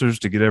precursors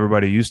to get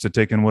everybody used to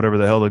taking whatever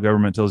the hell the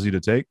government tells you to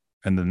take,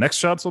 and the next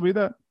shots will be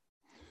that.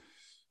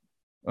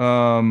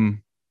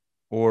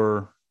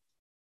 Or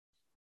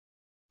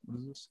what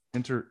is this?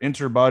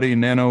 Interbody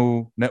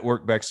nano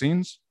network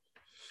vaccines.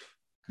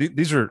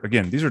 These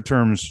are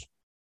terms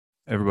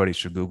everybody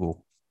should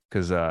Google,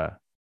 because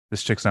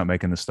this chick's not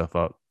making this stuff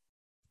up.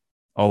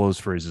 All those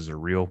phrases are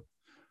real.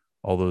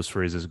 All those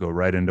phrases go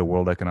right into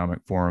World Economic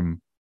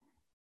Forum.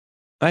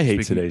 I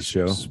hate today's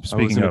show.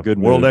 Speaking of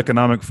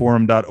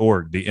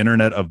worldeconomicforum.org, the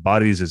internet of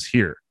bodies is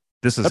here.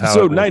 This is episode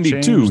how it will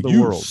 92. The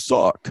you world.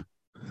 Suck.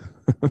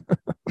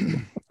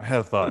 I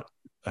had a thought.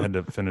 I had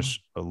to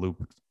finish a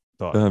loop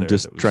thought. I'm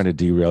just trying to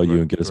derail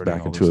you and get us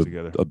back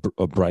into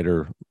a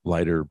brighter,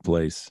 lighter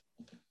place.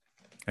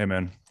 Hey,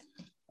 man.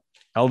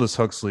 Aldous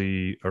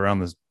Huxley,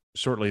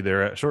 shortly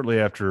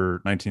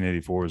after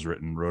 1984 was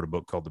written, wrote a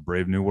book called The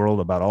Brave New World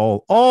about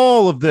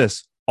all of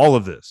this.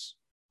 The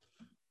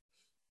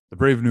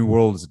Brave New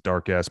World is a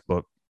dark ass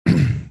book.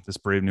 This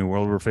brave new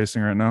world we're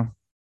facing right now,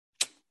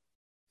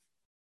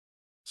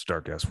 it's a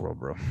dark ass world,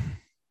 bro.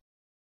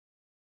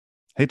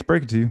 Hate to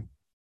break it to you,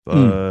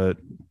 but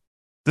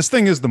this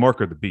thing is the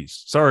mark of the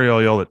beast. Sorry,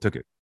 all y'all that took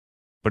it,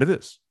 but it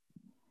is.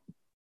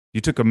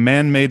 You took a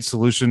man-made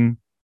solution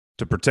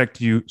to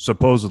protect you,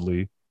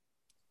 supposedly,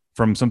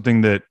 from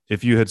something that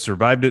if you had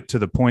survived it to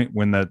the point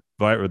when the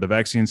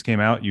vaccines came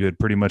out, you had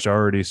pretty much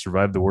already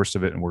survived the worst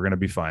of it and we're going to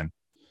be fine.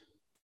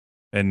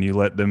 And you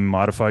let them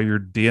modify your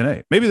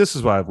DNA. Maybe this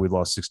is why we've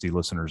lost 60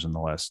 listeners in the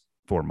last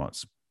 4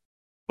 months.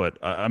 But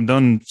I'm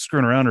done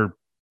screwing around or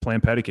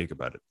playing patty cake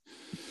about it.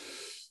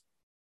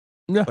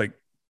 Yeah. Like,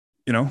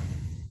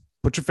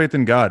 put your faith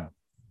in God,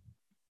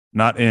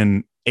 not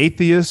in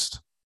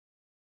atheist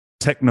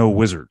techno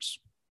wizards,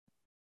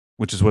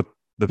 which is what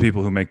the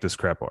people who make this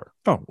crap are.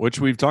 Oh, which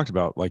we've talked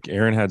about. Like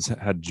Aaron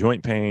had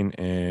joint pain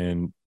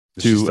and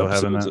Is she still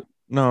having that?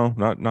 No,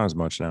 not as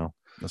much now.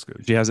 That's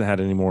good. She hasn't had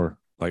any more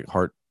like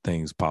heart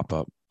things pop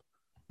up,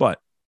 but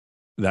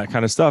that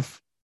kind of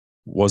stuff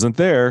wasn't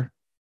there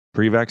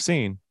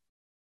pre-vaccine.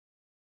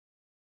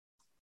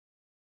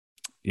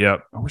 Yeah,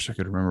 I wish I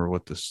could remember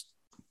what this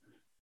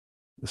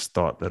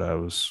thought that I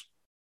was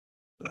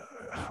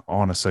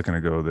on a second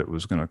ago that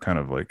was going to kind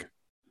of like.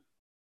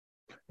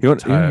 You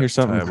want to hear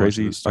something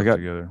crazy? I got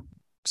together.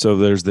 So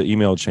there's the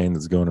email chain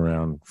that's going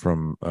around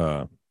from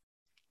the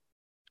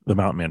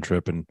Mountain Man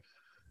trip, and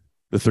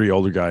the three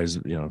older guys,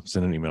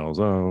 sending emails.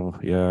 Oh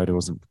yeah, I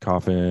wasn't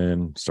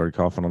coughing. Started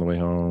coughing on the way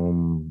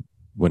home.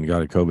 Went and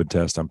got a COVID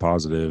test. I'm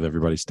positive.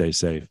 Everybody stay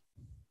safe.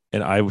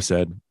 And I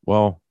said,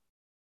 well,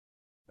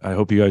 I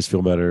hope you guys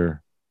feel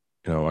better.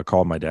 I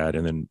called my dad,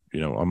 and then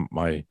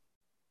my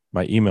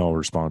email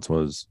response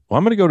was, well,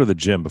 I'm going to go to the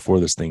gym before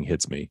this thing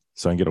hits me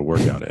so I can get a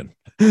workout in.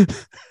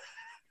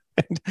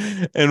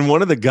 and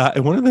one of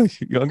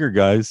the younger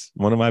guys,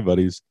 one of my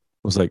buddies,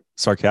 was like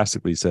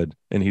sarcastically said,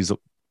 and he's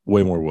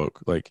way more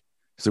woke. Like,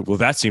 he said, well,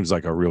 that seems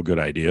like a real good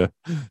idea.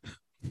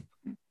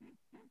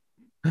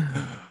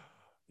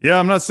 Yeah,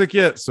 I'm not sick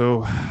yet,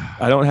 so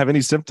I don't have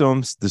any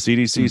symptoms. The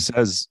CDC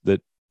says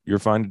that you're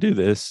fine to do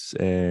this,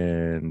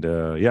 and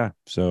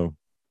so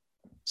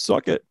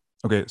suck it.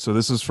 Okay, so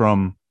this is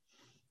from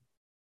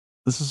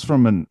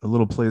a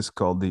little place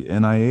called the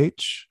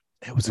NIH.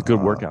 It was a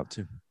good workout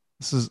too.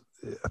 This is,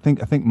 I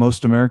think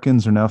most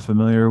Americans are now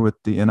familiar with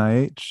the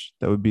NIH.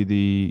 That would be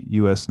the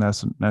U.S.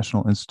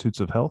 National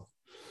Institutes of Health.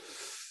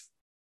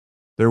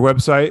 Their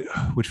website,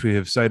 which we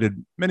have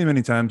cited many,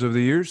 many times over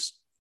the years,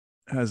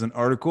 has an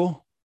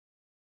article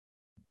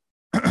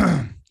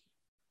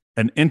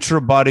an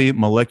intra-body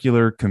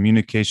molecular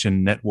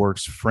communication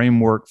networks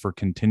framework for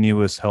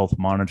continuous health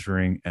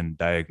monitoring and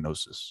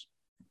diagnosis.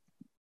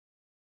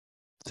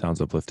 Sounds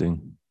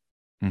uplifting.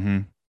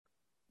 Mm-hmm.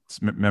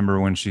 Remember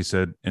when she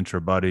said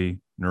intra-body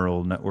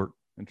neural network?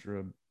 I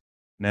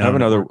have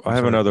another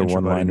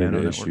one-liner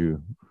to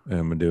issue, and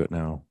I'm gonna do it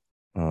now.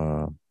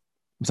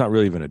 It's not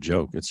really even a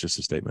joke; it's just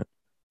a statement.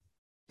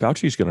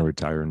 Fauci's going to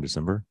retire in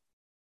December.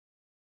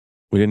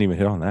 We didn't even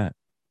hit on that.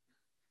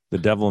 The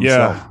devil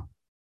himself. Yeah,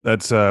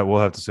 that's we'll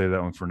have to save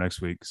that one for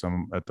next week. So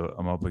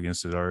I'm up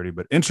against it already.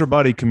 But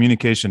intra-body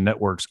communication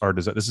networks are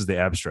designed. This is the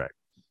abstract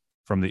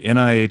from the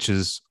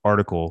NIH's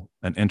article,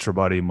 an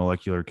intra-body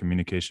molecular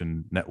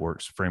communication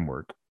networks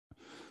framework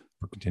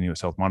for continuous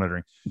health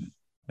monitoring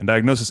and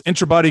diagnosis.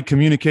 Intra-body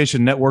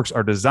communication networks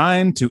are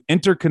designed to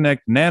interconnect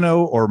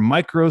nano or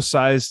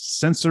micro-sized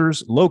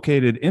sensors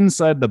located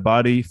inside the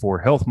body for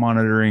health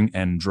monitoring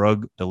and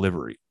drug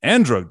delivery.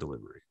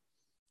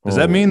 Does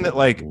that mean that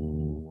like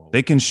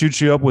they can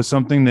shoot you up with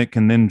something that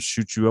can then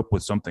shoot you up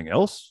with something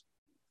else?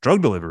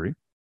 Drug delivery.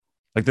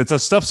 Like that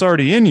stuff's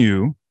already in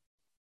you.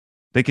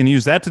 They can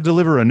use that to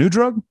deliver a new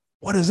drug?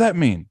 What does that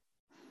mean?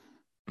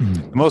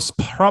 The most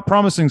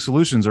promising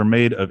solutions are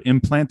made of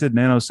implanted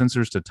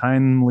nanosensors to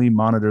timely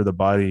monitor the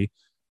body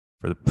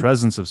for the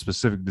presence of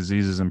specific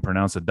diseases and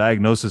pronounce a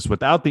diagnosis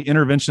without the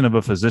intervention of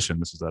a physician.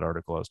 This is that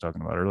article I was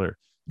talking about earlier.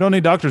 You don't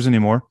need doctors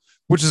anymore,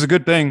 which is a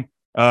good thing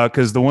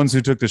because the ones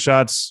who took the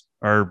shots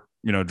are,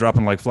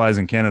 dropping like flies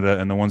in Canada,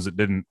 and the ones that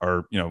didn't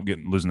are,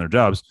 losing their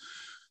jobs.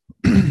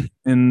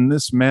 In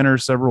this manner,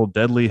 several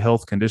deadly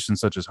health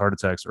conditions such as heart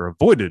attacks are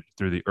avoided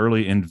through the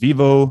early in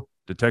vivo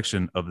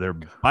detection of their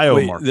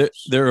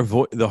biomarkers.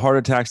 Wait, the heart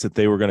attacks that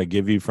they were going to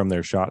give you from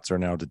their shots are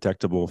now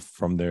detectable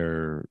from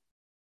their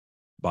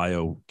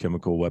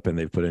biochemical weapon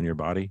they've put in your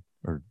body,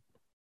 or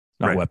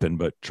not weapon,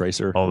 but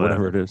tracer, or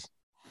whatever it is.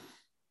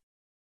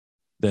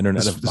 The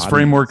internet of this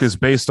framework is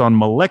based on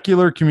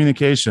molecular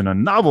communication, a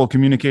novel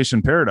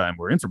communication paradigm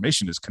where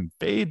information is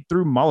conveyed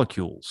through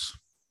molecules.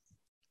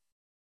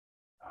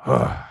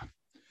 Let's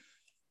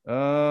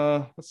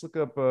look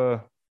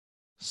up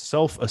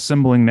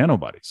self-assembling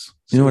nanobodies.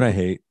 You know what I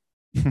hate?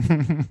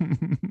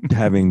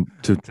 Having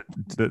to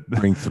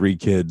bring 3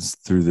 kids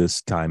through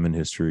this time in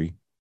history.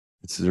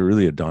 It's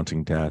really a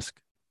daunting task.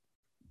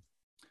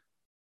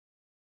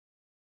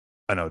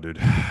 I know, dude.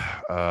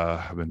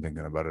 I've been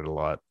thinking about it a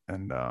lot,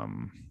 and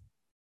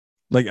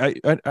like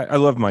I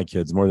love my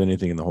kids more than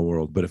anything in the whole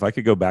world. But if I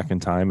could go back in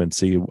time and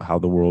see how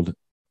the world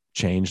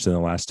changed in the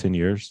last 10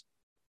 years,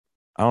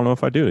 I don't know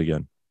if I'd do it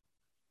again.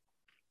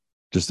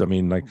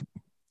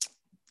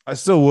 I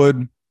still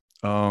would.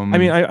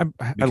 I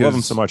love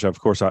them so much. Of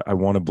course, I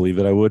want to believe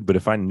that I would. But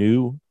if I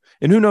knew,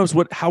 and who knows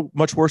how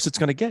much worse it's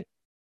going to get.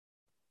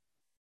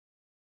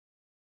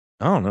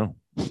 I don't know.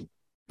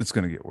 It's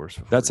going to get worse.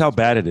 That's how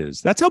bad it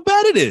is. That's how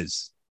bad it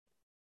is.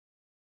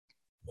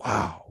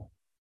 Wow.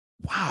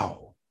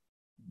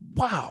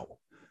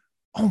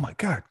 Oh my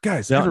God,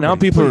 guys. Now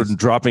people are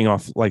dropping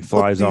off like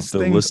flies off the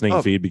listening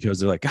feed because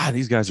they're like, God,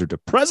 these guys are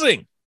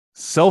depressing.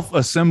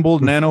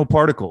 Self-assembled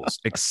nanoparticles,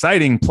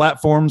 exciting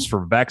platforms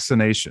for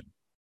vaccination.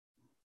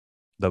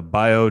 The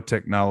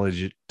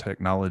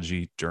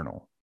Biotechnology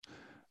Journal.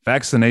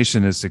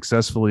 Vaccination is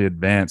successfully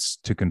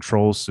advanced to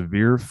control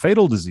severe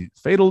fatal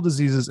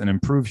diseases and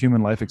improve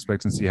human life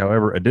expectancy.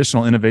 However,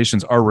 additional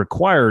innovations are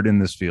required in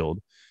this field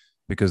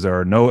because there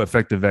are no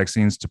effective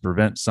vaccines to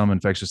prevent some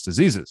infectious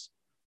diseases.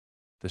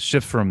 The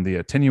shift from the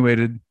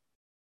attenuated,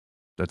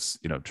 that's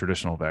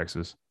traditional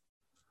vaccines,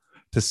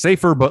 to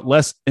safer but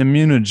less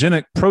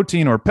immunogenic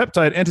protein or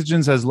peptide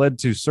antigens has led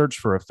to search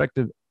for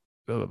effective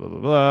blah, blah, blah,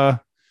 blah.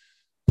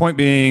 Point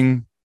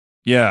being,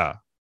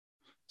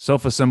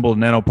 self-assembled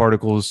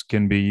nanoparticles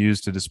can be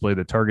used to display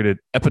the targeted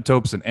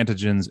epitopes and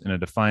antigens in a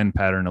defined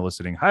pattern,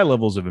 eliciting high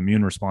levels of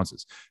immune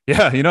responses.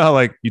 Yeah, you know how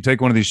like you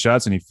take one of these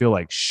shots and you feel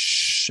like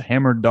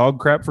hammered dog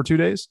crap for 2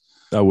 days?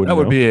 That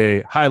would be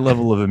a high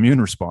level of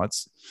immune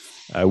response.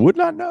 I would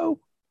not know.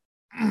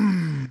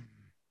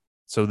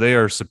 So they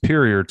are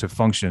superior to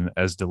function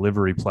as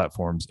delivery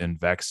platforms in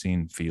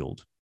vaccine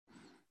field.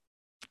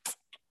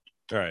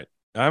 All right.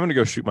 I'm going to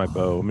go shoot my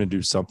bow. I'm going to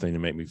do something to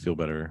make me feel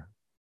better.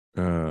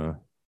 I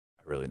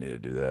really need to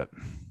do that.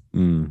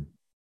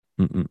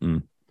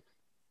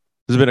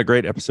 This has been a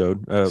great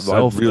episode.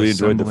 I've really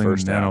enjoyed the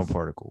first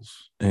nanoparticles.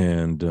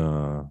 And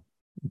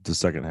the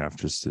second half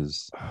just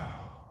is...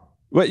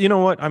 But you know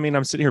what? I mean,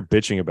 I'm sitting here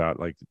bitching about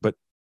but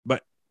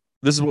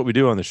this is what we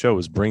do on the show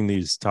is bring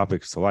these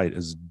topics to light,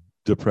 as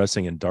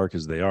depressing and dark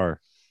as they are.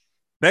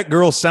 That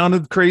girl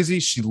sounded crazy.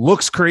 She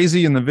looks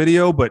crazy in the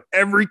video, but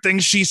everything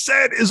she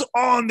said is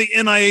on the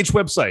NIH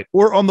website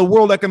or on the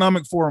World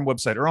Economic Forum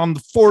website or on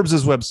the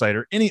Forbes' website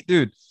or any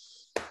dude.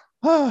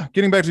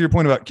 Getting back to your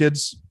point about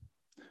kids,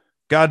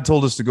 God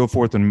told us to go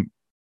forth and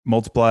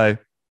multiply.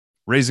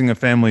 Raising a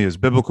family is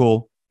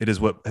biblical. It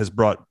is what has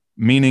brought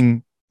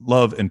meaning,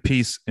 love, and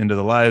peace into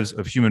the lives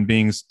of human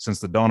beings since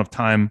the dawn of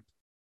time.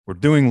 We're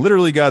doing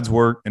literally God's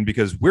work. And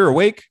because we're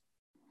awake,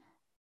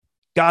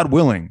 God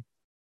willing,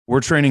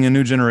 we're training a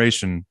new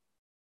generation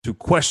to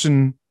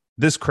question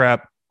this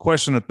crap,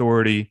 question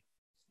authority,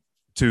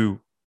 to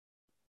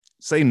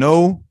say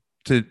no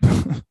to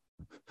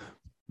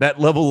that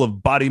level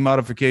of body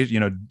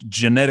modification,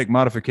 genetic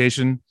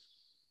modification.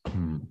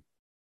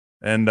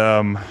 And,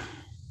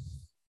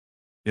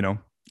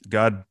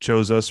 God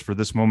chose us for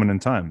this moment in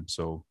time.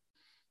 So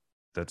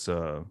that's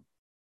a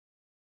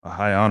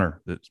high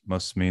honor. That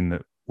must mean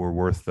that we're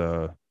worth,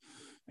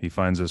 he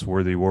finds us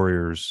worthy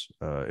warriors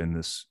in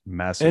this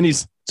massive. And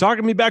he's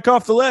talking me back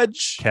off the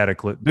ledge.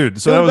 Cataclysm. Dude,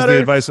 so that was the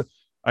advice.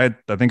 I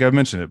think I've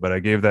mentioned it, but I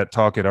gave that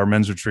talk at our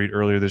men's retreat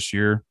earlier this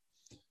year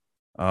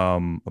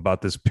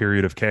about this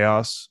period of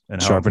chaos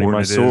and how sharpening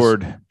my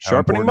sword.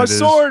 Sharpening my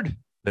sword.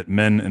 That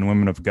men and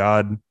women of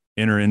God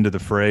enter into the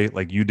fray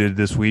like you did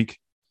this week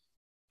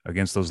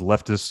against those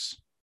leftists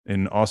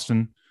in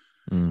Austin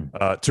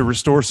to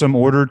restore some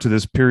order to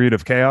this period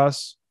of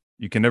chaos.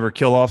 You can never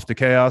kill off the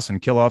chaos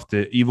and kill off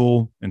the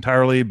evil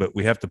entirely, but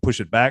we have to push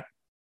it back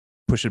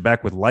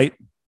with light,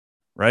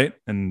 right?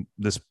 And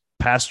this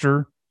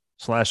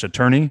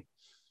pastor/attorney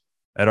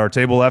at our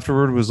table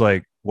afterward was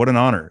like, what an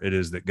honor it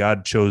is that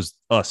God chose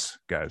us,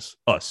 guys,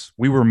 us.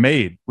 We were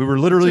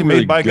literally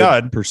made by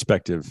God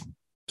perspective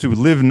to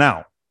live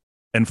now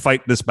and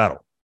fight this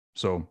battle.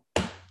 So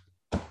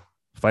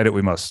fight it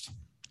we must.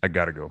 I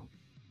gotta go.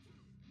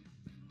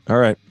 All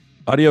right.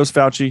 Adios,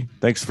 Fauci.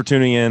 Thanks for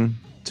tuning in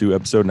to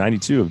episode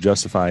 92 of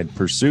Justified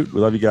Pursuit.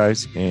 We love you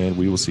guys, and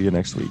we will see you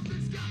next week.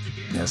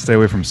 Yeah, stay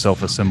away from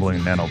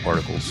self-assembling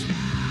nanoparticles.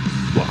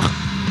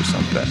 Or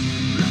something like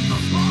that.